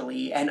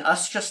eventually, and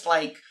us just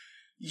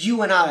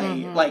you and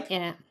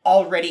I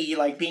already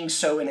being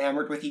so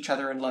enamored with each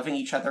other and loving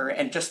each other,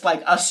 and just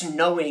us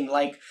knowing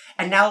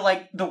and now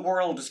the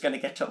world is going to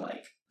get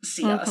to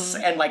see us,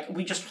 and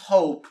we just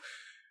hope.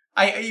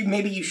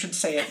 Maybe you should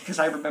say it because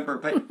I remember,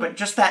 but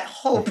just that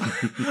hope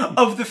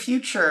of the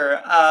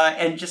future,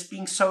 and just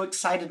being so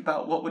excited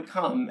about what would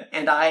come.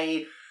 And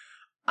I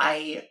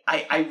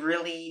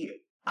really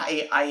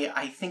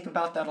think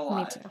about that a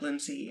lot,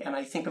 Lindsay, and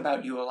I think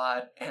about you a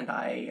lot, and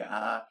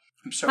I'm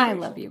so I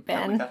love you,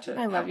 Ben.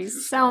 I love you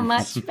so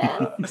much,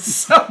 Ben.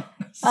 Sorry.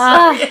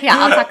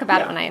 I'll talk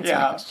about it when I answer the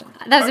question.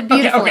 That was a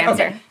beautiful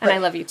answer, and I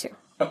love you too.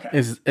 Okay.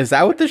 Is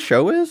that what the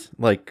show is?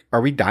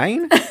 Are we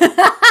dying?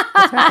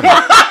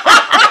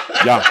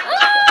 Yeah.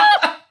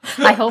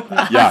 I hope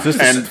not. Yeah,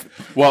 and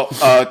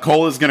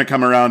Cole is going to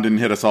come around and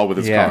hit us all with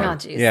his car. Oh,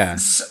 geez. Yeah.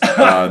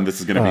 And this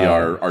is going to be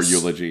our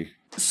eulogy.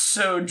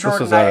 So,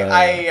 Jordan,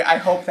 I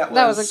hope that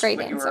was a great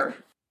answer.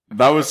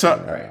 That was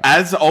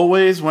as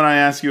always. When I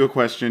ask you a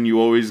question, you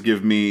always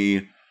give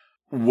me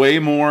way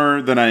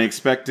more than I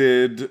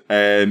expected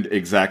and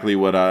exactly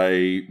what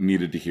I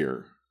needed to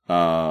hear.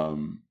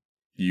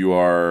 You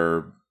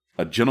are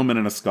a gentleman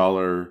and a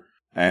scholar,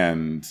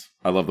 and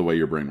I love the way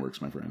your brain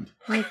works, my friend.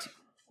 Me too.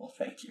 Well,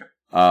 thank you.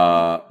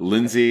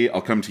 Lindsay,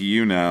 I'll come to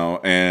you now,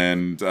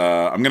 and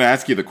I'm going to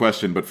ask you the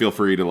question, but feel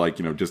free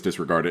to just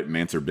disregard it and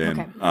answer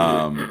Ben.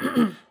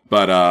 Okay.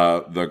 But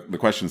the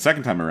question the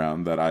second time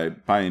around that I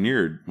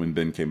pioneered when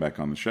Ben came back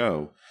on the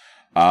show,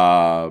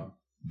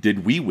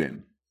 did we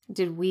win?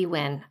 Did we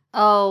win?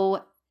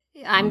 Oh,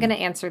 I'm going to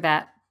answer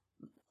that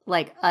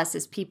us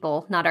as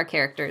people, not our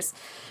characters,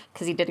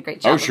 because he did a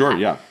great job. Oh, sure,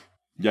 yeah.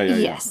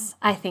 Yes,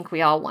 I think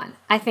we all won.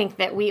 I think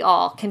that we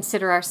all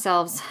consider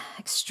ourselves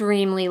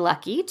extremely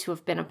lucky to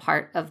have been a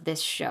part of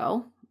this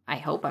show. I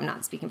hope. I'm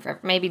not speaking for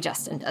maybe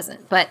Justin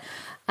doesn't, but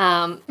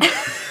no,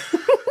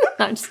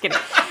 I'm just kidding.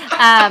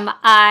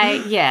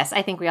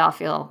 I think we all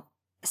feel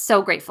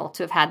so grateful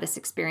to have had this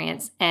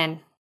experience, and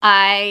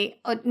I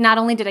not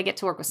only did I get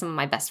to work with some of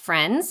my best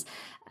friends,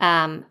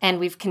 and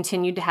we've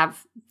continued to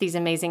have these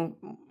amazing,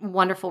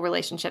 wonderful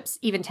relationships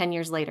even 10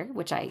 years later,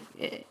 which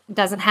it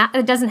doesn't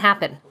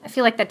happen. I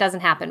feel like that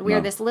doesn't happen.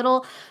 We're this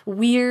little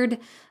weird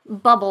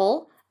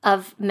bubble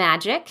of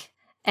magic,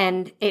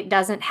 and it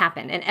doesn't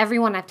happen. And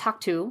everyone I've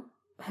talked to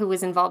who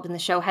was involved in the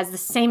show has the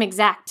same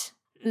exact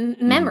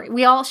memory.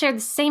 We all share the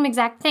same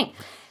exact thing.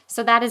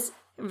 So that is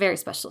very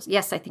special.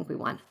 Yes, I think we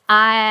won.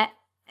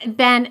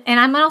 Ben, and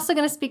I'm also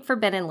going to speak for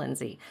Ben and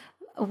Lindsay.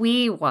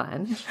 We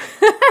won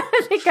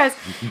because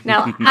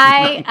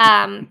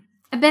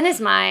Ben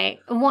is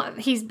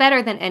he's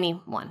better than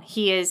anyone.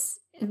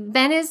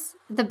 Ben is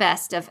the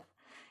best of,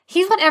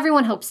 he's what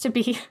everyone hopes to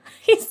be.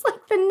 He's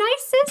like the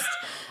nicest,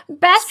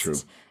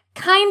 best,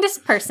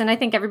 kindest person. I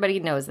think everybody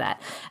knows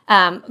that.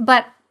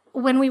 But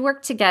when we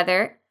worked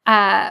together,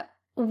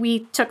 we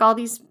took all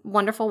these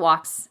wonderful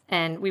walks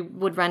and we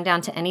would run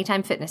down to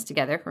Anytime Fitness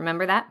together.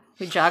 Remember that?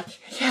 We jogged.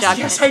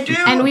 Yes, I do.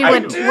 And we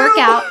would work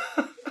out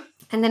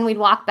and then we'd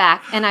walk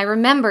back. And I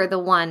remember the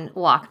one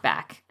walk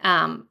back.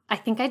 I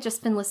think I'd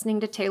just been listening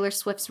to Taylor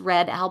Swift's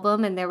Red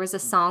album and there was a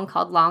song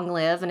called Long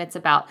Live and it's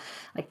about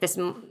like this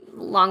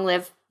long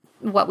live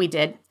what we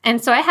did.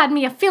 And so I had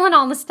me feeling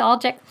all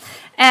nostalgic.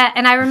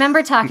 And I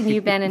remember talking to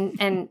you, Ben,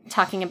 and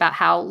talking about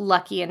how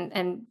lucky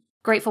and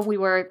grateful we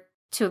were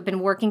to have been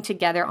working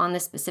together on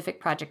this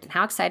specific project and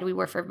how excited we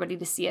were for everybody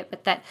to see it.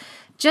 But that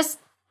just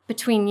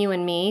between you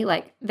and me,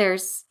 like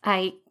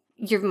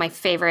you're my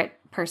favorite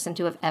person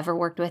to have ever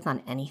worked with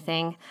on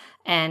anything.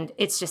 And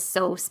it's just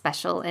so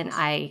special. And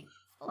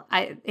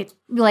it's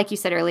like you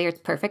said earlier,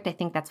 it's perfect. I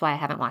think that's why I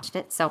haven't watched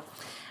it. So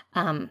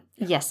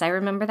yes, I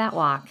remember that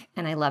walk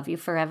and I love you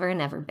forever and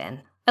ever,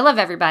 Ben. I love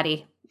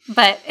everybody,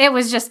 but it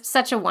was just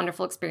such a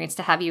wonderful experience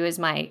to have you as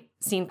my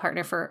scene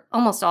partner for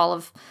almost all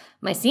of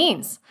my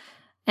scenes.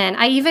 And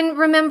I even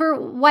remember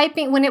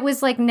wiping when it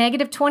was like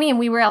 -20 and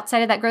we were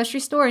outside of that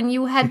grocery store and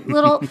you had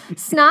little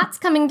snots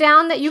coming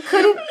down that you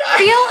couldn't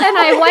feel and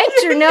I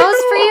wiped your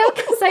nose for you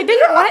because I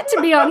didn't want it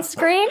to be on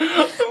screen. Do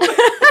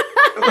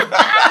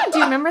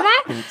you remember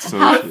that?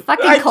 How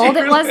fucking cold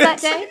it was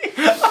that day?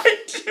 I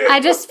do. I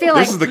just feel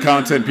like This is the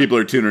content people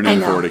are tuning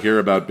in for, to hear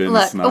about Ben's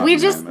look, snot. we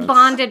just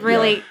bonded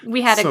really. yeah.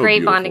 We had a So great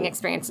beautiful. bonding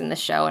experience in the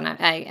show and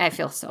I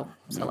feel so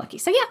lucky.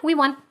 So yeah, we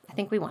won. I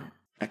think we won.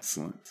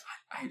 Excellent.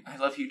 I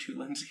love you too,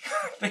 Lindsay.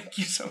 Thank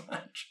you so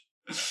much.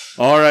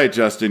 All right,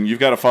 Justin, you've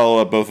got to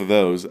follow up both of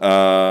those.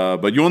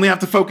 But you only have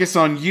to focus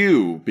on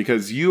you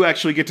because you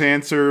actually get to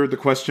answer the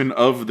question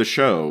of the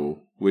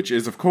show, which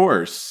is, of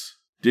course,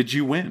 did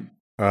you win?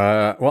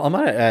 Well, I'm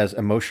not as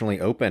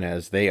emotionally open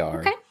as they are.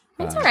 Okay,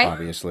 that's all right.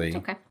 Obviously. It's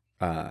okay.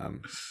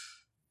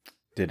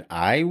 Did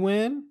I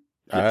win?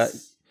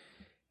 Yes.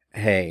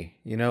 Hey,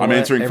 you know I'm what?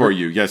 answering for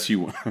you. Yes,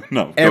 you won.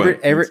 No, go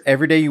ahead.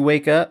 Every day you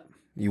wake up,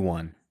 you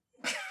won.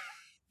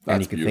 That's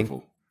and you can beautiful.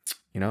 think,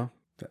 you know,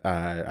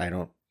 I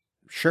don't.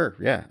 Sure,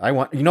 yeah, I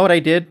want. You know what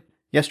I did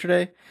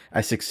yesterday?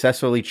 I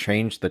successfully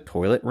changed the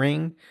toilet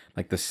ring,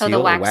 like the seal, the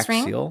wax wax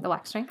ring. seal. The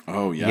wax ring.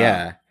 Oh, yeah.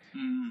 Yeah.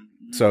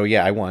 So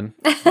yeah, I won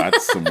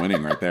That's some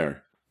winning right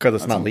there. because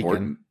it's That's not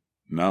important.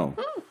 No.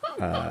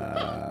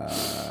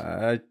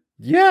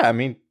 Yeah, I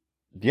mean,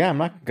 yeah, I'm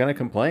not gonna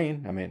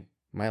complain. I mean,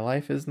 my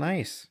life is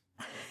nice.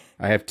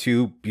 I have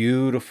 2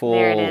 beautiful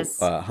There it is.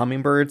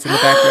 hummingbirds in the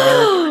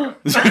backyard.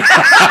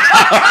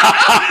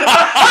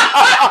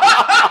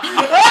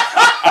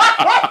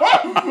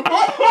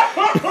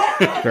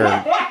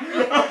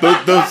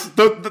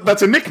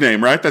 That's a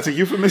nickname, right? That's a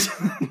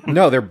euphemism.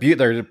 No, they're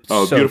they're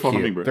so beautiful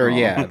cute. hummingbird. They're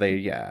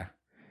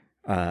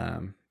Aw.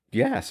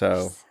 yeah.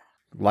 So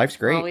life's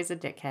great. Always a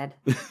dickhead.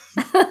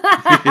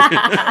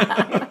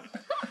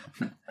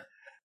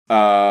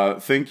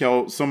 Thank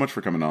y'all so much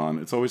for coming on.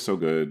 It's always so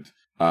good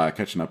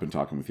catching up and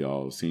talking with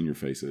y'all, seeing your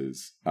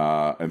faces.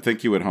 And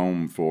thank you at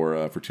home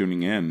for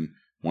tuning in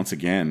once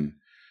again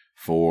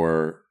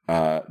for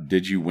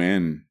Did You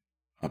Win?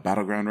 A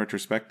Battleground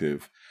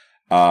retrospective.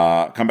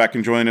 Come back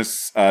and join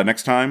us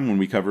next time when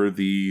we cover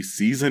the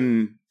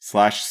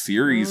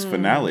season/series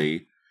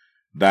finale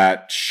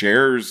that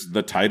shares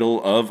the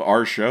title of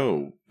our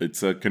show.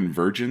 It's a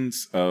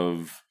convergence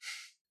of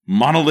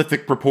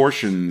monolithic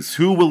proportions.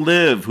 Who will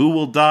live? Who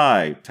will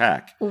die?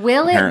 Tack.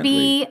 Will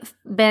apparently. it be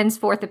Ben's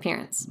 4th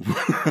appearance?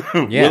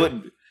 Yeah. Will it?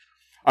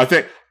 I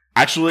think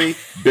actually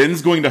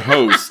Ben's going to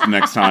host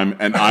next time,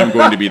 and I'm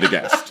going to be the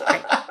guest.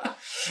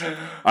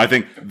 I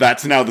think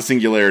that's now the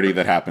singularity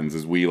that happens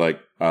as we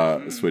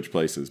switch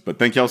places. But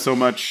thank y'all so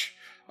much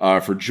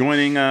for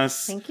joining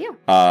us. Thank you.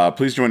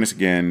 Please join us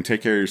again.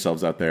 Take care of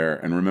yourselves out there,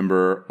 and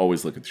remember,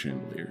 always look at the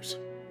chandeliers.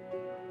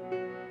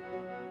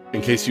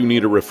 In case you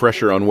need a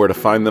refresher on where to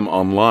find them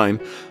online,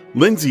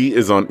 Lindsay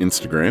is on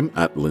Instagram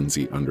at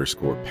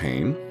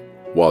Lindsay_Payne,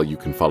 while you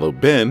can follow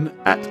Ben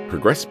at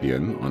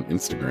Progrespian on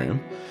Instagram,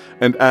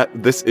 and at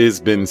This Is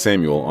Ben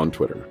Samuel on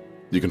Twitter.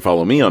 You can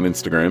follow me on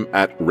Instagram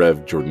at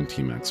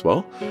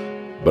RevJordanTMaxwell,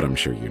 but I'm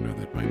sure you know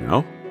that by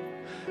now.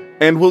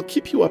 And we'll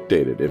keep you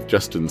updated if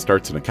Justin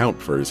starts an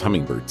account for his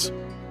hummingbirds.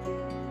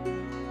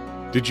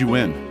 Did You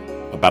Win?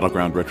 A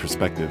Battleground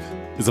Retrospective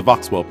is a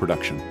Voxwell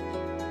production.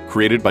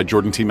 Created by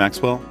Jordan T.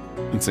 Maxwell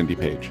and Cindy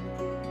Page.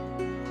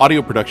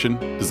 Audio production,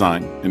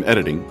 design, and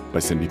editing by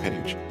Cindy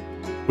Page.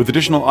 With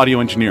additional audio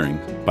engineering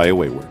by A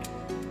Wayward.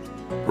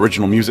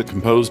 Original music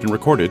composed and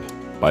recorded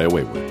by A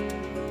Wayward.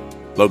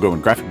 Logo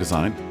and graphic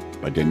design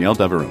by Danielle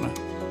Deverona.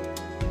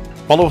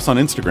 Follow us on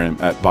Instagram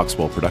at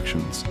Voxwell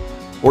Productions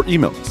or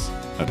email us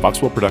at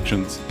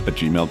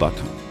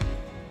voxwellproductions@gmail.com.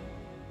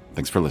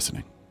 Thanks for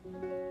listening.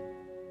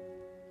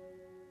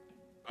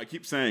 I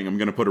keep saying I'm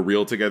going to put a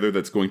reel together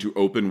that's going to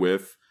open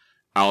with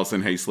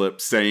Allison Hayslip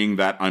saying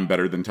that I'm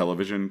better than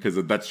television, because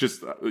that's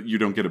just, you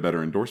don't get a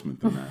better endorsement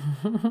than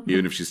that.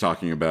 Even if she's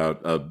talking about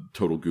a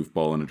total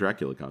goofball in a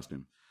Dracula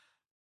costume.